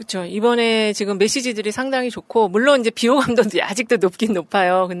가능성이 높아요. 그렇죠. 이번에 지금 메시지들이 상당히 좋고 물론 이제 비호감도 아직도 높긴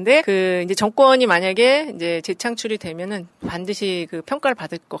높아요. 근데 그 이제 정권이 만약에 이제 재창출이 되면은 반드시 그 평가를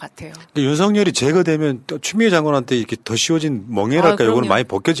받을 것 같아요. 윤석열이 제거되면 또 추미애 장관한테 이렇게 더 씌워진 멍해랄까 요거는 많이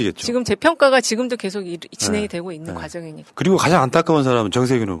벗겨지겠죠. 지금 재평가가 지금도 계속 진행이 되고 있는 과정이니까. 그리고 가장 안타까운 사람은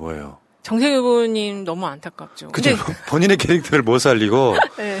정세균 후보예요. 정세균 후보님 너무 안타깝죠. 그죠. 본인의 캐릭터를 못 살리고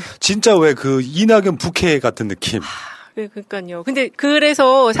진짜 왜 그 이낙연 부캐 같은 느낌. 네, 그러니까요. 근데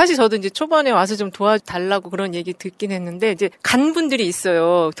그래서 사실 저도 이제 초반에 와서 좀 도와달라고 그런 얘기 듣긴 했는데 이제 간 분들이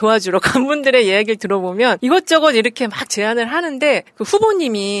있어요. 도와주러 간 분들의 이야기를 들어보면 이것저것 이렇게 막 제안을 하는데 그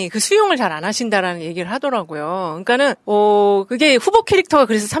후보님이 그 수용을 잘 안 하신다라는 얘기를 하더라고요. 그러니까는 그게 후보 캐릭터가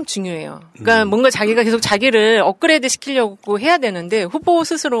그래서 참 중요해요. 그러니까 뭔가 자기가 계속 자기를 업그레이드 시키려고 해야 되는데 후보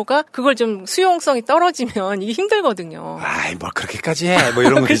스스로가 그걸 좀 수용성이 떨어지면 이게 힘들거든요. 아이, 뭐 그렇게까지 해. 뭐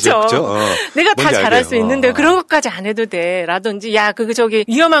이런 거 되죠. 내가 다 잘할 수 있는데 그런 것까지 안 해도 돼. 라든지 야, 저기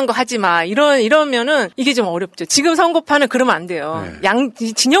위험한 거 하지 마. 이러면은 이게 좀 어렵죠. 지금 선거판은 그러면 안 돼요.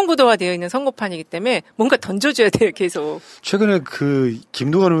 진영 구도화 되어 있는 선거판이기 때문에 뭔가 던져줘야 돼요, 계속. 최근에 그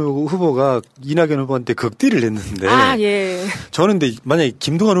김두관 후보가 이낙연 후보한테 극딜을 했는데. 예. 저는 근데 만약에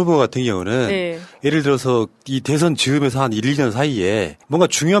김두관 후보 같은 경우는 예를 들어서 이 대선 즈음에서 한 1, 2년 사이에 뭔가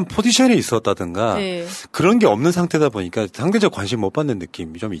중요한 포지션에 있었다든가 그런 게 없는 상태다 보니까 상대적 관심 못 받는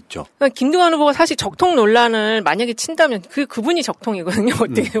느낌이 좀 있죠. 그러니까 김두관 후보가 사실 적통 논란을 만약에 친다면 그분이 적통이거든요.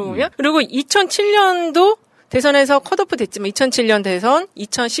 어떻게 보면. 그리고 2007년도 대선에서 컷오프 됐지만 2007년 대선,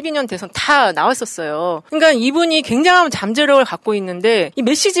 2012년 대선 다 나왔었어요. 그러니까 이분이 굉장한 잠재력을 갖고 있는데 이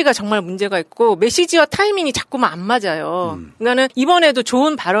메시지가 정말 문제가 있고 메시지와 타이밍이 자꾸만 안 맞아요. 그러니까는 이번에도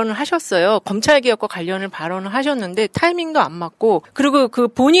좋은 발언을 하셨어요. 검찰개혁과 관련을 발언을 하셨는데 타이밍도 안 맞고 그리고 그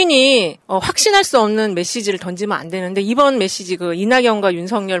본인이 확신할 수 없는 메시지를 던지면 안 되는데 이번 메시지 그 이낙연과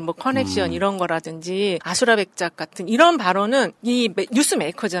윤석열 뭐 커넥션 이런 거라든지 아수라백작 같은 이런 발언은 이 뉴스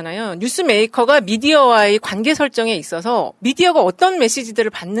메이커잖아요. 뉴스 메이커가 미디어와의 관계 설정에 있어서 미디어가 어떤 메시지들을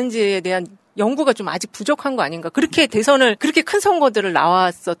받는지에 대한 연구가 좀 아직 부족한 거 아닌가. 그렇게 대선을 그렇게 큰 선거들을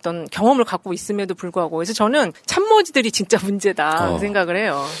나왔었던 경험을 갖고 있음에도 불구하고 그래서 저는 참모지들이 진짜 문제다 생각을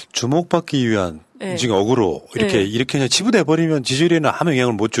해요. 주목받기 위한 지금 억으로 이렇게 그냥 치부돼 버리면 지지율에는 아무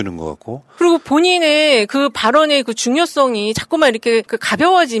영향을 못 주는 것 같고. 그리고 본인의 그 발언의 그 중요성이 자꾸만 이렇게 그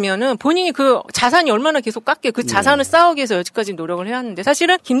가벼워지면은 본인이 그 자산이 얼마나 계속 깎게 그 자산을 쌓기 위해서 여지까지 노력을 해야 하는데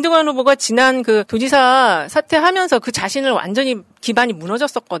사실은 김두관 후보가 지난 그 도지사 사퇴하면서 그 자신을 완전히 기반이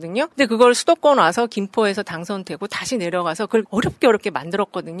무너졌었거든요. 근데 그걸 수도권 와서 김포에서 당선되고 다시 내려가서 그걸 어렵게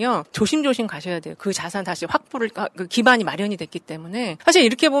만들었거든요. 조심조심 가셔야 돼요. 그 자산 다시 확보를 그 기반이 마련이 됐기 때문에 사실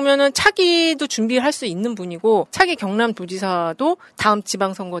이렇게 보면은 차기도 준비할 수 있는 분이고 차기 경남도지사도 다음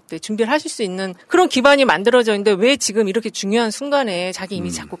지방선거 때 준비를 하실 수 있는 그런 기반이 만들어져 있는데 왜 지금 이렇게 중요한 순간에 자기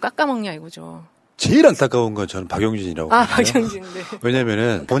이미지 자꾸 깎아먹냐 이거죠. 제일 안타까운 건 저는 박용진이라고 봐요. 박용진. 네.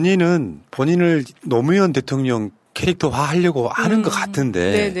 왜냐면은 본인을 노무현 대통령 캐릭터화 하려고 하는 것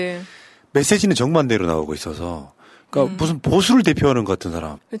같은데 메시지는 정반대로 나오고 있어서 그러니까 무슨 보수를 대표하는 것 같은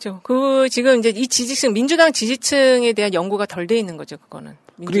사람. 그렇죠. 지금 이제 이 지지층 민주당 지지층에 대한 연구가 덜 돼 있는 거죠, 그거는.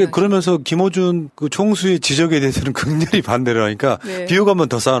 그러니까 그러면서 김어준 그 총수의 지적에 대해서는 극렬히 반대를 하니까 비호감만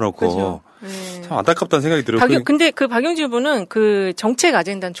더 쌓아놓고 그렇죠. 참 안타깝다는 생각이 들어요. 근데 그 박용진 후보는 그 정책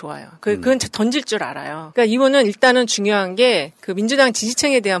아젠다는 좋아요. 그건 던질 줄 알아요. 그러니까 이분은 일단은 중요한 게 그 민주당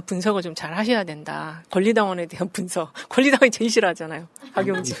지지층에 대한 분석을 좀 잘 하셔야 된다. 권리당원에 대한 분석. 권리당원이 제일 싫어하잖아요.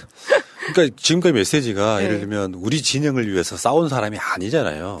 박용진. 그러니까 지금까지 메시지가 예를 들면 우리 진영을 위해서 싸운 사람이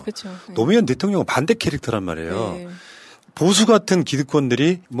아니잖아요. 그렇죠. 노무현 대통령은 반대 캐릭터란 말이에요. 보수 같은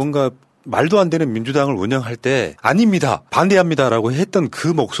기득권들이 뭔가 말도 안 되는 민주당을 운영할 때 아닙니다. 반대합니다라고 했던 그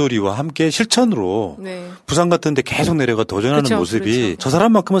목소리와 함께 실천으로 부산 같은 데 계속 내려가 도전하는 모습이 저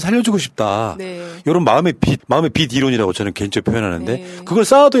사람만큼은 살려주고 싶다. 이런 마음의 빛 이론이라고 저는 개인적으로 표현하는데 그걸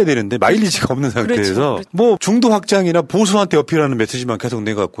쌓아둬야 되는데 마일리지가 없는 상태에서 뭐 중도 확장이나 보수한테 어필하는 메시지만 계속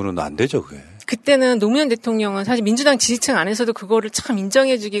내갖고는 안 되죠. 그게. 그때는 노무현 대통령은 사실 민주당 지지층 안에서도 그거를 참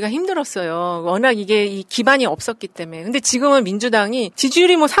인정해주기가 힘들었어요. 워낙 이게 이 기반이 없었기 때문에. 근데 지금은 민주당이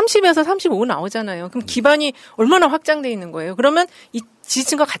지지율이 뭐 30에서 35 나오잖아요. 그럼 기반이 얼마나 확장돼 있는 거예요. 그러면 이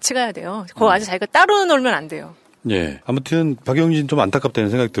지지층과 같이 가야 돼요. 그거 아주 자기가 따로 놀면 안 돼요. 예. 아무튼 박용진 좀 안타깝다는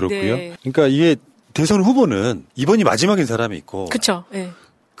생각이 들었고요. 그러니까 이게 대선 후보는 이번이 마지막인 사람이 있고. 그렇죠. 네.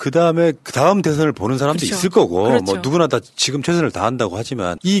 그 다음 대선을 보는 사람도 있을 거고, 뭐 누구나 다 지금 최선을 다한다고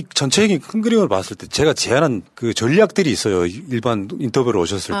하지만 이 전체적인 큰 그림을 봤을 때 제가 제안한 그 전략들이 있어요. 일반 인터뷰로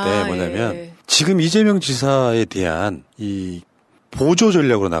오셨을 때 뭐냐면 지금 이재명 지사에 대한 이 보조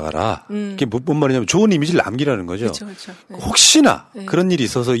전략으로 나가라. 이게 뭔 말이냐면 좋은 이미지를 남기라는 거죠. 그렇죠. 혹시나 그런 일이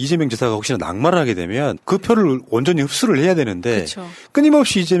있어서 이재명 지사가 혹시나 낙마를 하게 되면 그 표를 온전히 흡수를 해야 되는데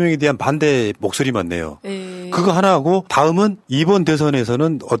끊임없이 이재명에 대한 반대 목소리만 내요. 그거 하나 하고 다음은 이번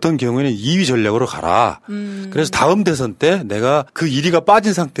대선에서는 어떤 경우에는 2위 전략으로 가라. 그래서 다음 대선 때 내가 그 1위가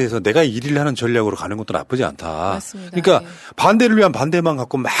빠진 상태에서 내가 1위를 하는 전략으로 가는 것도 나쁘지 않다. 맞습니다. 그러니까 반대를 위한 반대만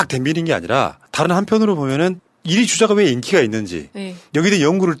갖고 막 덤비는 게 아니라 다른 한편으로 보면은 1위 주자가 왜 인기가 있는지 네. 여기에 대한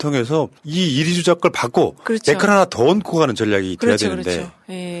연구를 통해서 이 1위 주자 걸 받고 그렇죠. 댓글 하나 더 얹고 가는 전략이 그렇죠, 돼야 되는데 그렇죠.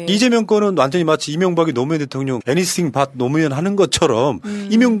 예. 이재명 거는 완전히 마치 이명박이 노무현 대통령 anything but 노무현 하는 것처럼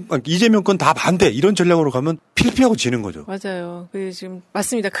이재명 건 다 반대 이런 전략으로 가면 필피하고 지는 거죠. 맞아요. 지금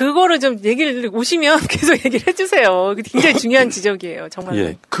맞습니다. 그거를 좀 얘기를 오시면 계속 얘기를 해주세요. 굉장히 중요한 지적이에요. 정말.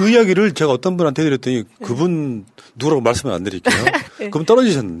 예. 그 이야기를 제가 어떤 분한테 드렸더니 그분 누구라고 말씀을 안 드릴게요. 그분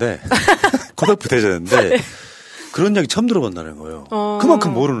떨어지셨는데 고등학교 되셨는데 그런 이야기 처음 들어본다는 거예요.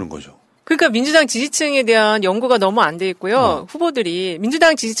 그만큼 모르는 거죠. 그러니까 민주당 지지층에 대한 연구가 너무 안 돼 있고요. 후보들이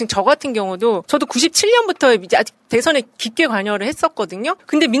민주당 지지층 저 같은 경우도 저도 97년부터 이제 아직 대선에 깊게 관여를 했었거든요.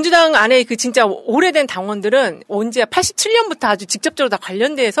 근데 민주당 안에 그 진짜 오래된 당원들은 언제 87년부터 아주 직접적으로 다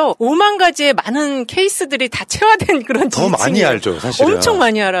관련돼서 5만 가지의 많은 케이스들이 다 체화된 그런 지지층이에요. 더 많이 알죠, 사실은. 엄청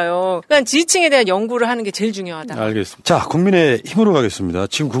많이 알아요. 그러니까 지지층에 대한 연구를 하는 게 제일 중요하다. 알겠습니다. 자, 국민의힘으로 가겠습니다.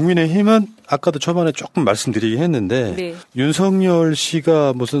 지금 국민의힘은 아까도 초반에 조금 말씀드리긴 했는데 네. 윤석열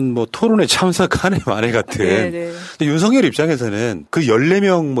씨가 무슨 뭐 토론에 참석하네 마네 같은. 네. 근데 윤석열 입장에서는 그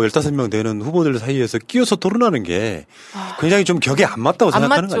 14명 뭐 15명 되는 후보들 사이에서 끼어서 토론하는 게 굉장히 좀 격에 안 맞다고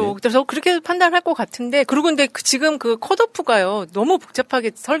생각하는 거 아니에요? 그래서 그렇게 판단할 것 같은데 그리고 근데 지금 그 컷오프가요. 너무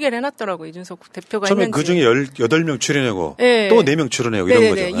복잡하게 설계를 해놨더라고요. 이준석 대표가 처음에 했는지. 그중에 18명 출연하고 네. 또 4명 출연하고 이런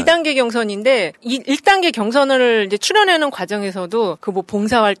거죠. 2단계 경선인데 1단계 경선을 이제 출연하는 과정에서도 그 뭐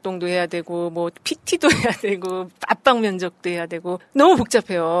봉사활동도 해야 되고 뭐 PT도 해야 되고 압박 면접도 해야 되고 너무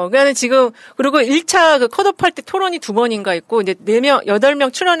복잡해요. 그러니까 지금 그리고 1차 그 컷오프 할 때 토론이 2번인가 있고 이제 4명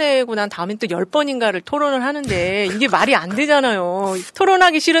 8명 출연하고 난 다음엔 또 10번인가를 토론을 하는데 이게 말이 안 되잖아요.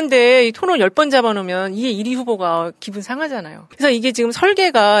 토론하기 싫은데 이 토론 10번 잡아놓으면 이게 1위 후보가 기분 상하잖아요. 그래서 이게 지금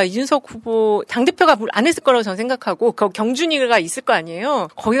설계가 이준석 후보 당대표가 안 했을 거라고 저는 생각하고 그 경준이가 있을 거 아니에요.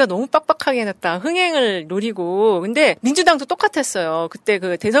 거기가 너무 빡빡하게 해놨다. 흥행을 노리고. 근데 민주당도 똑같았어요. 그때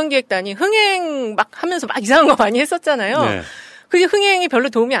그 대선기획단이 흥행 막 하면서 막 이상한 거 많이 했었잖아요. 네. 그게 흥행이 별로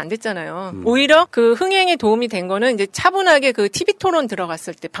도움이 안 됐잖아요. 오히려 그 흥행에 도움이 된 거는 이제 차분하게 그 TV 토론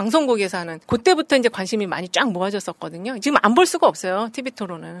들어갔을 때 방송국에서 하는 그때부터 이제 관심이 많이 쫙 모아졌었거든요. 지금 안 볼 수가 없어요. TV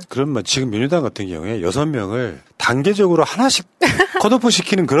토론은. 그러면 지금 민주당 같은 경우에 6명을 단계적으로 하나씩 컷오프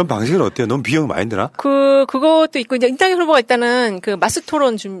시키는 그런 방식은 어때요? 너무 비용 많이 드나? 그것도 있고 이제 이낙연 후보가 일단은 그 마스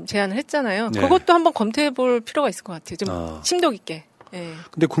토론 좀 제안을 했잖아요. 네. 그것도 한번 검토해 볼 필요가 있을 것 같아요. 좀 심도 깊게. 네.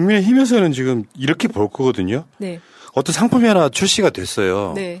 근데 국민의힘에서는 지금 이렇게 볼 거거든요. 네. 어떤 상품이 하나 출시가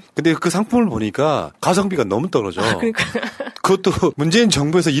됐어요. 네. 근데 그 상품을 보니까 가성비가 너무 떨어져. 그러니까. 그것도 문재인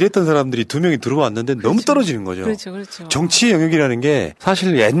정부에서 일했던 사람들이 2명이 들어왔는데 그렇죠. 너무 떨어지는 거죠. 그렇죠. 정치의 영역이라는 게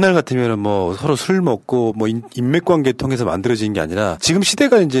사실 옛날 같으면은 뭐 서로 술 먹고 뭐 인맥 관계 통해서 만들어지는 게 아니라 지금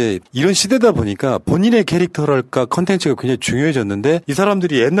시대가 이제 이런 시대다 보니까 본인의 캐릭터랄까 컨텐츠가 굉장히 중요해졌는데 이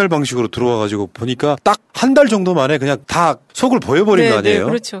사람들이 옛날 방식으로 들어와가지고 보니까 딱 한 달 정도 만에 그냥 다 속을 보여버린 거 아니에요? 네,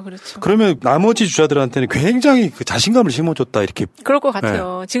 그렇죠. 그러면 나머지 주자들한테는 굉장히 그 자신감을 심어줬다 이렇게. 그럴 것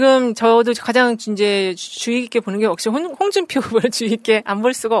같아요. 네. 지금 저도 가장 이제 주의 깊게 보는 게 역시 홍준표 후보를 주의 깊게 안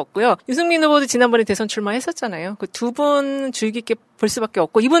볼 수가 없고요. 유승민 후보도 지난번에 대선 출마했었잖아요. 그 두 분 주의 깊게 볼 수밖에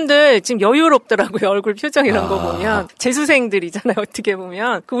없고 이분들 지금 여유롭더라고요. 얼굴 표정 이런 거 보면 재수생들이잖아요. 어떻게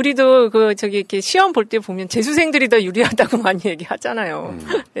보면 우리도 그 저기 이렇게 시험 볼 때 보면 재수생들이 더 유리하다고 많이 얘기하잖아요.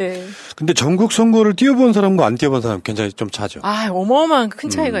 네. 근데 전국 선거를 뛰어본 사람과 안 뛰어본 사람 굉장히 좀 차죠. 어마어마한 큰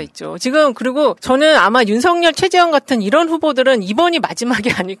차이가 있죠. 지금 그리고 저는 아마 윤석열, 최재형 같은 이런 후보들은 이번이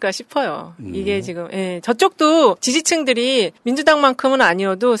마지막이 아닐까 싶어요. 이게 지금 저쪽도 지지층들이 민주당만큼은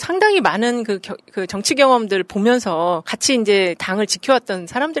아니어도 상당히 많은 그 정치 경험들 보면서 같이 이제 당을 지켜왔던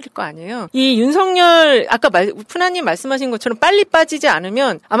사람들일 거 아니에요. 이 윤석열 아까 푸나님 말씀하신 것처럼 빨리 빠지지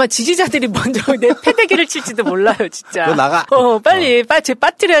않으면 아마 지지자들이 먼저 내 패대기를 칠지도 몰라요, 진짜. 너 나가. 빨리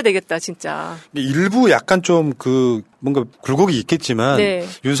빠뜨려야 되겠다, 진짜. 일부 약간 좀 뭔가 굴곡이 있겠지만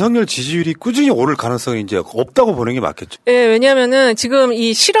윤석열 지지율이 꾸준히 오를 가능성이 이제 없다고 보는 게 맞겠죠. 네, 왜냐면은 지금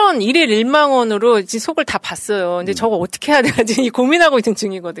이 실언 1일 1만 원으로 속을 다 봤어요. 근데 저거 어떻게 해야 되지 고민하고 있는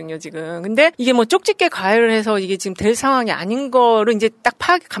중이거든요, 지금. 근데 이게 뭐 쪽집게 가해를 해서 이게 지금 될 상황이 아닌 거로 이제 딱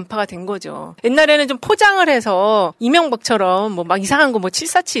간파가 된 거죠. 옛날에는 좀 포장을 해서 이명박처럼 뭐 막 이상한 거 뭐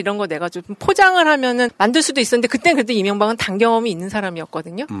 747 이런 거 내가지고 좀 포장을 하면은 만들 수도 있었는데 그때는 그래도 이명박은 당 경험이 있는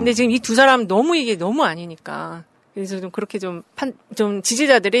사람이었거든요. 근데 지금 이 두 사람 이게 너무 아니니까. 그래서 좀 그렇게 좀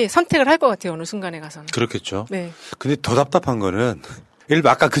지지자들이 선택을 할 것 같아요. 어느 순간에 가서는. 그렇겠죠. 네. 근데 더 답답한 거는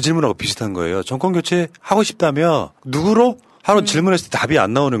아까 그 질문하고 비슷한 거예요. 정권 교체 하고 싶다면 누구로? 하루 질문했을 때 답이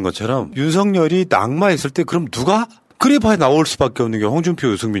안 나오는 것처럼 윤석열이 낙마했을 때 그럼 누가 그래봐야 나올 수밖에 없는 게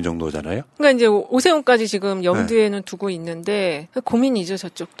홍준표, 유승민 정도잖아요. 그러니까 이제 오세훈까지 지금 염두에는 두고 있는데 고민이죠,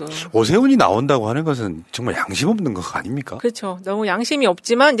 저쪽도. 오세훈이 나온다고 하는 것은 정말 양심 없는 거 아닙니까? 그렇죠. 너무 양심이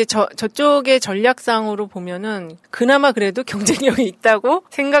없지만 이제 저쪽의 전략상으로 보면은 그나마 그래도 경쟁력이 있다고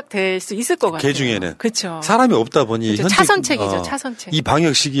생각될 수 있을 것 같아요. 개 중에는. 그렇죠. 사람이 없다 보니 그렇죠. 현직, 차선책이죠. 차선책. 이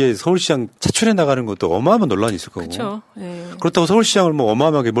방역 시기에 서울시장 차출해 나가는 것도 어마어마한 논란이 있을 거고. 그렇죠. 네. 그렇다고 서울시장을 뭐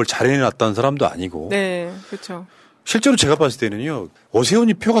어마어마하게 뭘 잘해놨다는 사람도 아니고. 네, 그렇죠. 실제로 제가 봤을 때는요,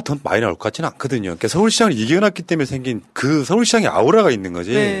 오세훈이 표가 더 많이 나올 것 같지는 않거든요. 그러니까 서울시장을 이겨놨기 때문에 생긴 그 서울시장의 아우라가 있는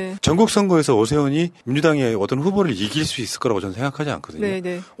거지. 네. 전국 선거에서 오세훈이 민주당의 어떤 후보를 이길 수 있을 거라고 저는 생각하지 않거든요. 네,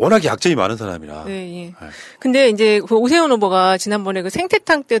 네. 워낙 약점이 많은 사람이라. 네, 예. 네. 근데 이제 그 오세훈 후보가 지난번에 그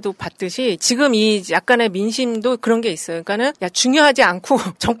생태탕 때도 봤듯이 지금 이 약간의 민심도 그런 게 있어요. 그러니까는 야, 중요하지 않고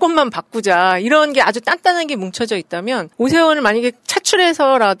정권만 바꾸자. 이런 게 아주 단단하게 뭉쳐져 있다면 오세훈을 만약에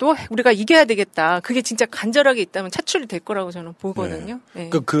차출해서라도 우리가 이겨야 되겠다. 그게 진짜 간절하게 있다면 차출이 될 거라고 저는 보거든요. 네.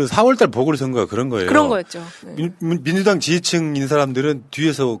 그 4월달 보궐선거가 그런 거예요. 그런 거였죠. 네. 민주당 지지층인 사람들은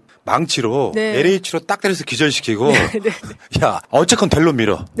뒤에서 망치로 네. LH로 딱 때려서 기절시키고 네, 네. 야 어쨌건 델로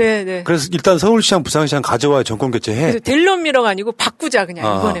밀어. 네, 네. 그래서 일단 서울시장, 부산시장 가져와야 정권 교체해. 델로 밀어가 아니고 바꾸자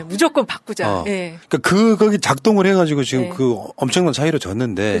그냥 이번에 무조건 바꾸자. 네. 그러니까 거기 작동을 해가지고 지금 네. 그 엄청난 차이로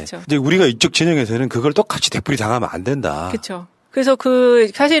졌는데 그렇죠. 이제 우리가 이쪽 진영에서는 그걸 똑같이 되풀이 당하면 안 된다. 그렇죠. 그래서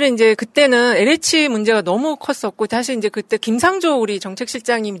사실은 이제 그때는 LH 문제가 너무 컸었고, 사실 이제 그때 김상조 우리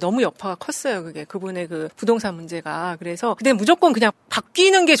정책실장님이 너무 여파가 컸어요, 그분의 그 부동산 문제가. 그래서 그때 무조건 그냥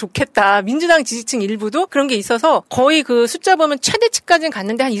바뀌는 게 좋겠다. 민주당 지지층 일부도 그런 게 있어서 거의 그 숫자 보면 최대치까지는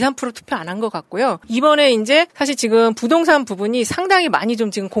갔는데 한 2, 3% 투표 안 한 것 같고요. 이번에 이제 사실 지금 부동산 부분이 상당히 많이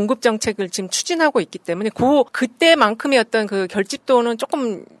좀 지금 공급 정책을 지금 추진하고 있기 때문에 그때만큼의 어떤 그 결집도는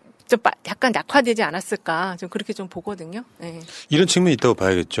조금 좀 약간 낙화되지 않았을까 좀 그렇게 좀 보거든요. 네. 이런 측면이 있다고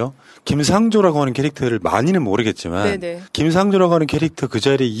봐야겠죠. 김상조라고 하는 캐릭터를 많이는 모르겠지만 네네. 김상조라고 하는 캐릭터 그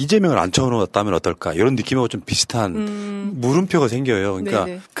자리에 이재명을 앉혀놓았다면 어떨까 이런 느낌하고 좀 비슷한 물음표가 생겨요. 그러니까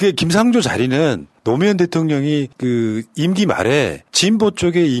네네. 그게 김상조 자리는 노무현 대통령이 그 임기 말에 진보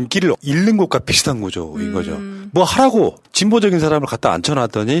쪽의 인기를 잃는 것과 비슷한 구조인 거죠. 뭐 하라고 진보적인 사람을 갖다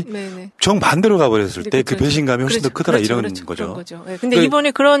앉혀놨더니 네네. 정반대로 가버렸을 때 그 그렇죠. 배신감이 훨씬 더 크더라 이런 거죠. 그런 거죠. 네. 근데 이번에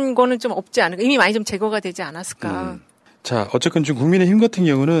그런 거는 좀 없지 않을까. 이미 많이 좀 제거가 되지 않았을까. 자, 어쨌건 지금 국민의힘 같은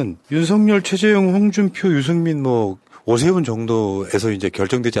경우는 윤석열, 최재형, 홍준표, 유승민 오세훈 정도에서 이제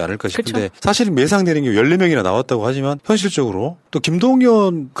결정되지 않을까 싶은데 그쵸? 사실은 예상되는 게 14명이나 나왔다고 하지만 현실적으로 또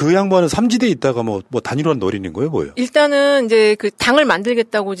김동연 그 양반은 3지대에 있다가 뭐 단일화를 노리는 거예요, 뭐예요? 일단은 이제 그 당을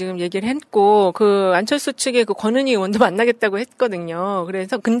만들겠다고 지금 얘기를 했고 그 안철수 측의 그 권은희 의원도 만나겠다고 했거든요.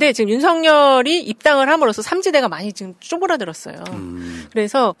 그래서 근데 지금 윤석열이 입당을 함으로써 3지대가 많이 지금 쪼그라들었어요.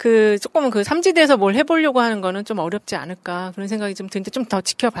 그래서 조금은 그 3지대에서 뭘 해보려고 하는 거는 좀 어렵지 않을까 그런 생각이 좀 드는데 좀 더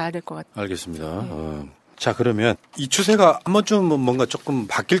지켜봐야 될 것 같아요. 알겠습니다. 자, 그러면 이 추세가 한 번쯤 뭔가 조금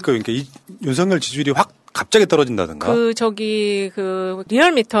바뀔 거예요. 그러니까 이 윤석열 지지율이 확 갑자기 떨어진다든가.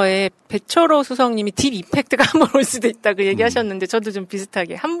 리얼미터에 배철호 수석님이 딥 이펙트가 한 번 올 수도 있다 그 얘기하셨는데 저도 좀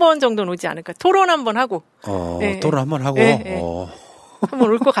비슷하게 한 번 정도는 오지 않을까. 토론 한 번 하고. 네. 토론 한 번 하고. 네, 네. 한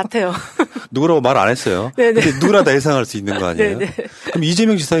번 올 것 같아요. 누구라고 말 안 했어요. 네네. 근데 누구나 다 예상할 수 있는 거 아니에요? 네네. 그럼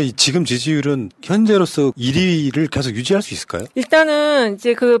이재명 지사의 지금 지지율은 현재로서 1위를 계속 유지할 수 있을까요? 일단은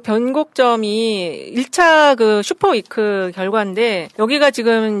이제 그 변곡점이 1차 그 슈퍼위크 결과인데 여기가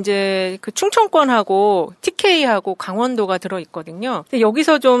지금 이제 그 충청권하고 TK하고 강원도가 들어 있거든요. 근데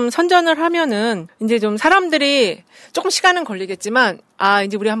여기서 좀 선전을 하면은 이제 좀 사람들이 조금 시간은 걸리겠지만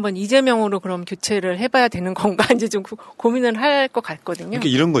이제 우리 한번 이재명으로 그럼 교체를 해봐야 되는 건가 이제 좀 고민을 할 것 같거든요. 그러니까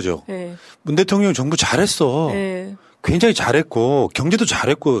이런 거죠. 네. 문 대통령 정부 잘했어. 네. 굉장히 잘했고 경제도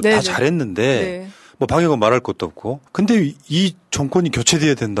잘했고 네네. 다 잘했는데 네. 뭐 방역은 말할 것도 없고. 근데 이 정권이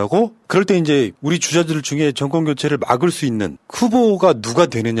교체돼야 된다고? 그럴 때 이제 우리 주자들 중에 정권 교체를 막을 수 있는 후보가 누가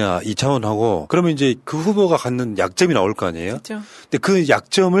되느냐 이 차원하고 그러면 이제 그 후보가 갖는 약점이 나올 거 아니에요? 그렇죠. 근데 그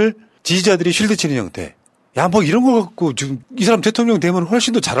약점을 지지자들이 쉴드 치는 형태. 야, 뭐 이런 거 갖고 지금 이 사람 대통령 되면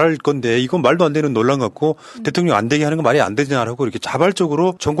훨씬 더 잘할 건데 이건 말도 안 되는 논란 갖고 대통령 안 되게 하는 거 말이 안 되냐라고 이렇게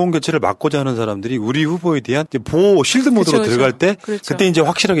자발적으로 정권 교체를 막고자 하는 사람들이 우리 후보에 대한 이제 보호 실드 모드로 그렇죠, 들어갈 때 그렇죠. 그때 이제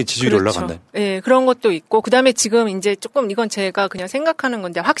확실하게 지지율이 그렇죠. 올라간다. 네, 그런 것도 있고 그다음에 지금 이제 조금 이건 제가 그냥 생각하는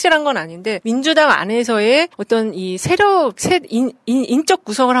건데 확실한 건 아닌데 민주당 안에서의 어떤 이 세력 인적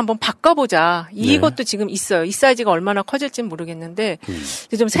구성을 한번 바꿔보자. 이것도 지금 있어요. 이 사이즈가 얼마나 커질지는 모르겠는데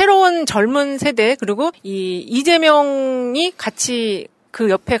이제 좀 새로운 젊은 세대 그리고 이재명이 같이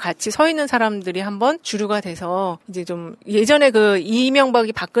그 옆에 같이 서 있는 사람들이 한번 주류가 돼서 이제 좀 예전에 그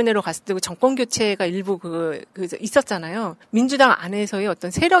이명박이 박근혜로 갔을 때 그 정권 교체가 일부 있었잖아요. 민주당 안에서의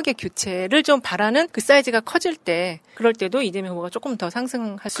어떤 세력의 교체를 좀 바라는 그 사이즈가 커질 때 그럴 때도 이재명 후보가 조금 더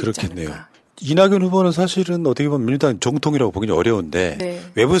상승할 수 있지 않을까. 이낙연 후보는 사실은 어떻게 보면 민주당 정통이라고 보기는 어려운데 네.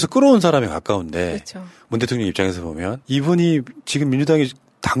 외부에서 끌어온 사람에 가까운데 그렇죠. 문 대통령 입장에서 보면 이분이 지금 민주당이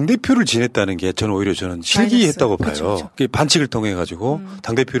당대표를 지냈다는 게 저는 오히려 실기했다고 봐요. 그렇죠. 반칙을 통해 가지고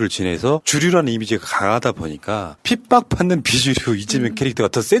당대표를 지내서 주류라는 이미지가 강하다 보니까 핍박받는 비주류 이재명 캐릭터가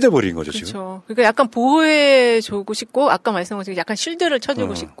더 세져 버린 거죠. 그렇죠. 지금. 그러니까 약간 보호해주고 싶고 아까 말씀하신 약간 실드를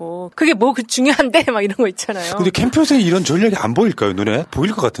쳐주고 싶고 그게 뭐 중요한데 막 이런 거 있잖아요. 근데 캠프에서 이런 전략이 안 보일까요? 눈에?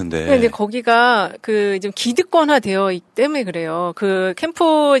 보일 것 같은데. 근데 거기가 좀 기득권화 되어 있기 때문에 그래요. 그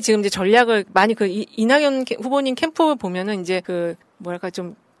캠프 지금 이제 전략을 많이 이낙연 후보님 캠프 보면은 이제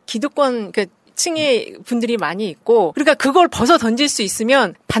좀 기득권, 층의 분들이 많이 있고, 그러니까 그걸 벗어 던질 수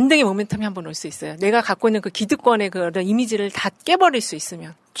있으면 반등의 모멘텀이 한번 올 수 있어요. 내가 갖고 있는 그 기득권의 그런 이미지를 다 깨버릴 수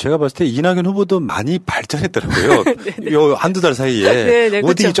있으면. 제가 봤을 때 이낙연 후보도 많이 발전했더라고요. 요 한두 달 사이에 네네,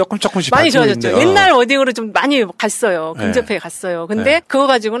 워딩이 그렇죠. 조금씩 많이 좋아졌죠. 있네요. 옛날 워딩으로 좀 많이 갔어요. 근접해 갔어요. 근데 네. 그거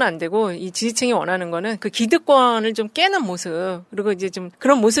가지고는 안 되고 이 지지층이 원하는 거는 그 기득권을 좀 깨는 모습 그리고 이제 좀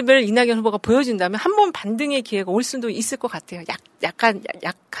그런 모습을 이낙연 후보가 보여준다면 한 번 반등의 기회가 올 수도 있을 것 같아요.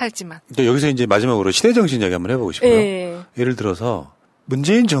 약하지만. 여기서 이제 마지막으로 시대정신 이야기 한번 해보고 싶어요. 네. 예를 들어서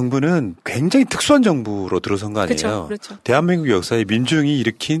문재인 정부는 굉장히 특수한 정부로 들어선 거 아니에요. 그렇죠. 대한민국 역사에 민중이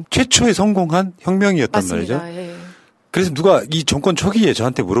일으킨 최초의 성공한 혁명이었단 맞습니다. 말이죠. 예. 그래서 누가 이 정권 초기에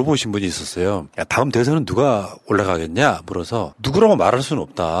저한테 물어보신 분이 있었어요. 야, 다음 대선은 누가 올라가겠냐 물어서 누구라고 말할 수는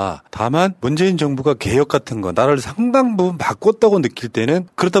없다. 다만 문재인 정부가 개혁 같은 거 나라를 상당 부분 바꿨다고 느낄 때는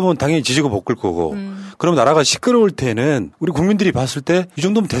그러다 보면 당연히 지지고 볶을 거고 그럼 나라가 시끄러울 때는 우리 국민들이 봤을 때 이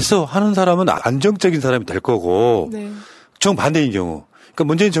정도면 됐어 하는 사람은 안정적인 사람이 될 거고 네. 정반대인 경우 그러니까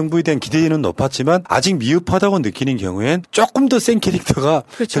문재인 정부에 대한 기대는 높았지만 아직 미흡하다고 느끼는 경우엔 조금 더 센 캐릭터가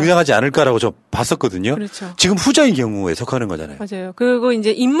그렇죠. 등장하지 않을까라고 저 봤었거든요. 그렇죠. 지금 후자의 경우에 속하는 거잖아요. 맞아요. 그리고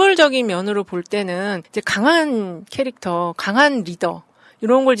이제 인물적인 면으로 볼 때는 이제 강한 캐릭터, 강한 리더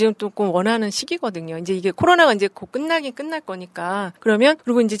이런 걸 지금 조금 원하는 시기거든요. 이제 이게 코로나가 이제 곧 끝나긴 끝날 거니까. 그러면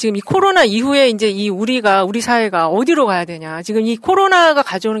그리고 이제 지금 이 코로나 이후에 이제 우리 사회가 어디로 가야 되냐. 지금 이 코로나가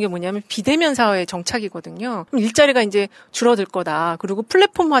가져오는 게 뭐냐면 비대면 사회의 정착이거든요. 그럼 일자리가 이제 줄어들 거다. 그리고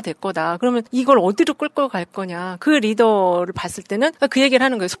플랫폼화 될 거다. 그러면 이걸 어디로 끌고 갈 거냐. 그 리더를 봤을 때는 그 얘기를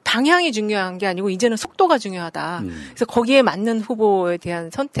하는 거예요. 방향이 중요한 게 아니고 이제는 속도가 중요하다. 그래서 거기에 맞는 후보에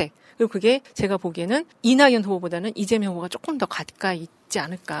대한 선택. 그리고 그게 제가 보기에는 이낙연 후보보다는 이재명 후보가 조금 더 가까이 있지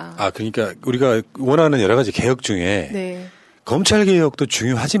않을까. 그러니까 우리가 원하는 여러 가지 개혁 중에 네. 검찰 개혁도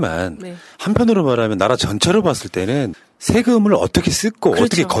중요하지만 네. 한편으로 말하면 나라 전체로 봤을 때는 세금을 어떻게 쓰고 그렇죠.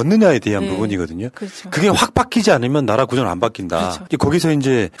 어떻게 걷느냐에 대한 네. 부분이거든요. 그렇죠. 그게 확 바뀌지 않으면 나라 구조는 안 바뀐다. 그렇죠. 거기서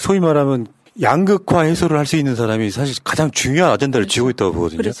이제 소위 말하면 양극화 해소를 할 수 있는 사람이 사실 가장 중요한 아젠다를 그렇죠. 쥐고 있다고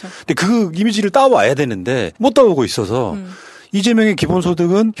보거든요. 그렇죠. 근데 그 이미지를 따와야 되는데 못 따오고 있어서 이재명의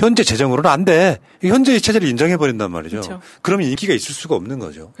기본소득은 현재 재정으로는 안 돼. 현재의 체제를 인정해버린단 말이죠. 그렇죠. 그러면 인기가 있을 수가 없는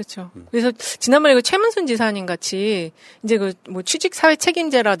거죠. 그렇죠. 그래서 지난번에 최문순 지사님 같이 이제 취직 사회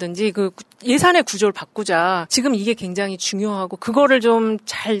책임제라든지 예산의 구조를 바꾸자. 지금 이게 굉장히 중요하고 그거를 좀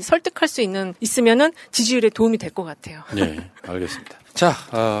잘 설득할 수 있으면은 지지율에 도움이 될 것 같아요. 네, 알겠습니다. 자,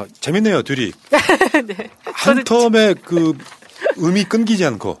 재밌네요, 둘이. 네. 한 텀에 음이 끊기지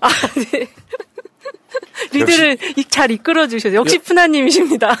않고. 네. 리드를 잘 이끌어 주셔서 역시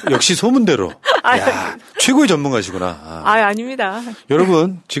푸나님이십니다. 역시 소문대로. 야, 최고의 전문가시구나. 아닙니다.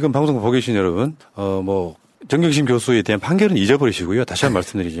 여러분, 지금 방송 보고 계신 여러분, 정경심 교수에 대한 판결은 잊어버리시고요. 다시 한번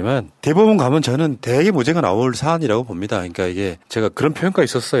말씀드리지만 대법원 가면 저는 대개 무죄가 나올 사안이라고 봅니다. 그러니까 이게 제가 그런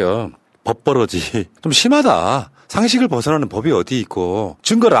표현까지 썼어요. 법벌어지. 좀 심하다. 상식을 벗어나는 법이 어디 있고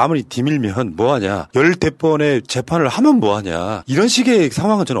증거를 아무리 디밀면 뭐하냐. 10대번의 재판을 하면 뭐하냐. 이런 식의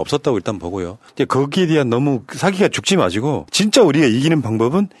상황은 저는 없었다고 일단 보고요. 근데 거기에 대한 너무 사기가 죽지 마시고 진짜 우리가 이기는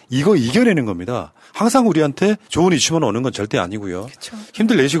방법은 이거 이겨내는 겁니다. 항상 우리한테 좋은 이슈만 오는 건 절대 아니고요. 그쵸.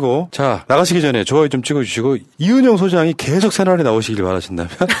 힘들 내시고 자 나가시기 전에 좋아요 좀 찍어주시고 이은영 소장이 계속 새날에 나오시길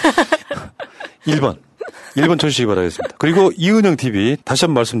바라신다면 1번 쳐주시기 바라겠습니다. 그리고 이은영 TV 다시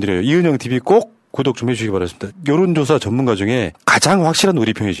한번 말씀드려요. 이은영 TV 꼭 구독 좀 해주시기 바랍니다. 여론조사 전문가 중에 가장 확실한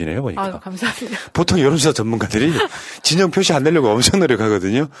우리 편이시네요, 보니까. 감사합니다. 보통 여론조사 전문가들이 진영 표시 안 내려고 엄청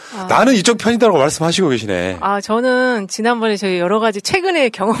노력하거든요. 나는 이쪽 편이다라고 말씀하시고 계시네. 저는 지난번에 저희 여러 가지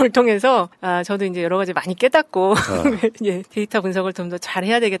최근의 경험을 통해서 저도 이제 여러 가지 많이 깨닫고 예, 데이터 분석을 좀 더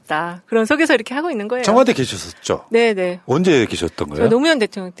잘해야 되겠다. 그런 속에서 이렇게 하고 있는 거예요. 청와대 계셨었죠? 네네. 언제 계셨던 거예요? 노무현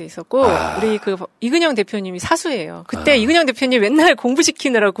대통령 때 있었고 우리 이근영 대표님이 사수예요. 그때 이근영 대표님 맨날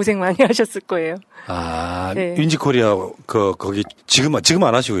공부시키느라 고생 많이 하셨을 거예요. 네. 윈지코리아 거기 지금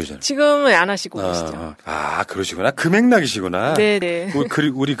안 하시고 계시잖아요. 지금은 안 하시고 계시죠. 그러시구나. 그 맥락이시구나. 네네.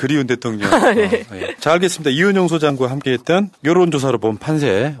 우리 그리운 대통령. 네. 자, 알겠습니다. 이은영 소장과 함께했던 여론조사로 본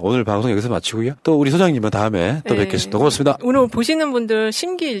판세 오늘 방송 여기서 마치고요. 또 우리 소장님은 다음에 또 뵙겠습니다. 고맙습니다. 오늘 보시는 분들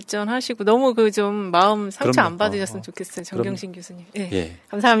심기일전하시고 너무 좀 마음 상처 안 받으셨으면 좋겠어요. 정경심 교수님. 네. 예.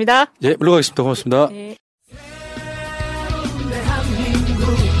 감사합니다. 예, 물러가겠습니다. 고맙습니다. 네.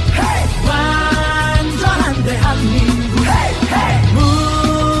 완전한 대한민국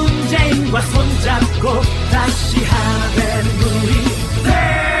문재인과 손잡고 다시 하나 되는 우리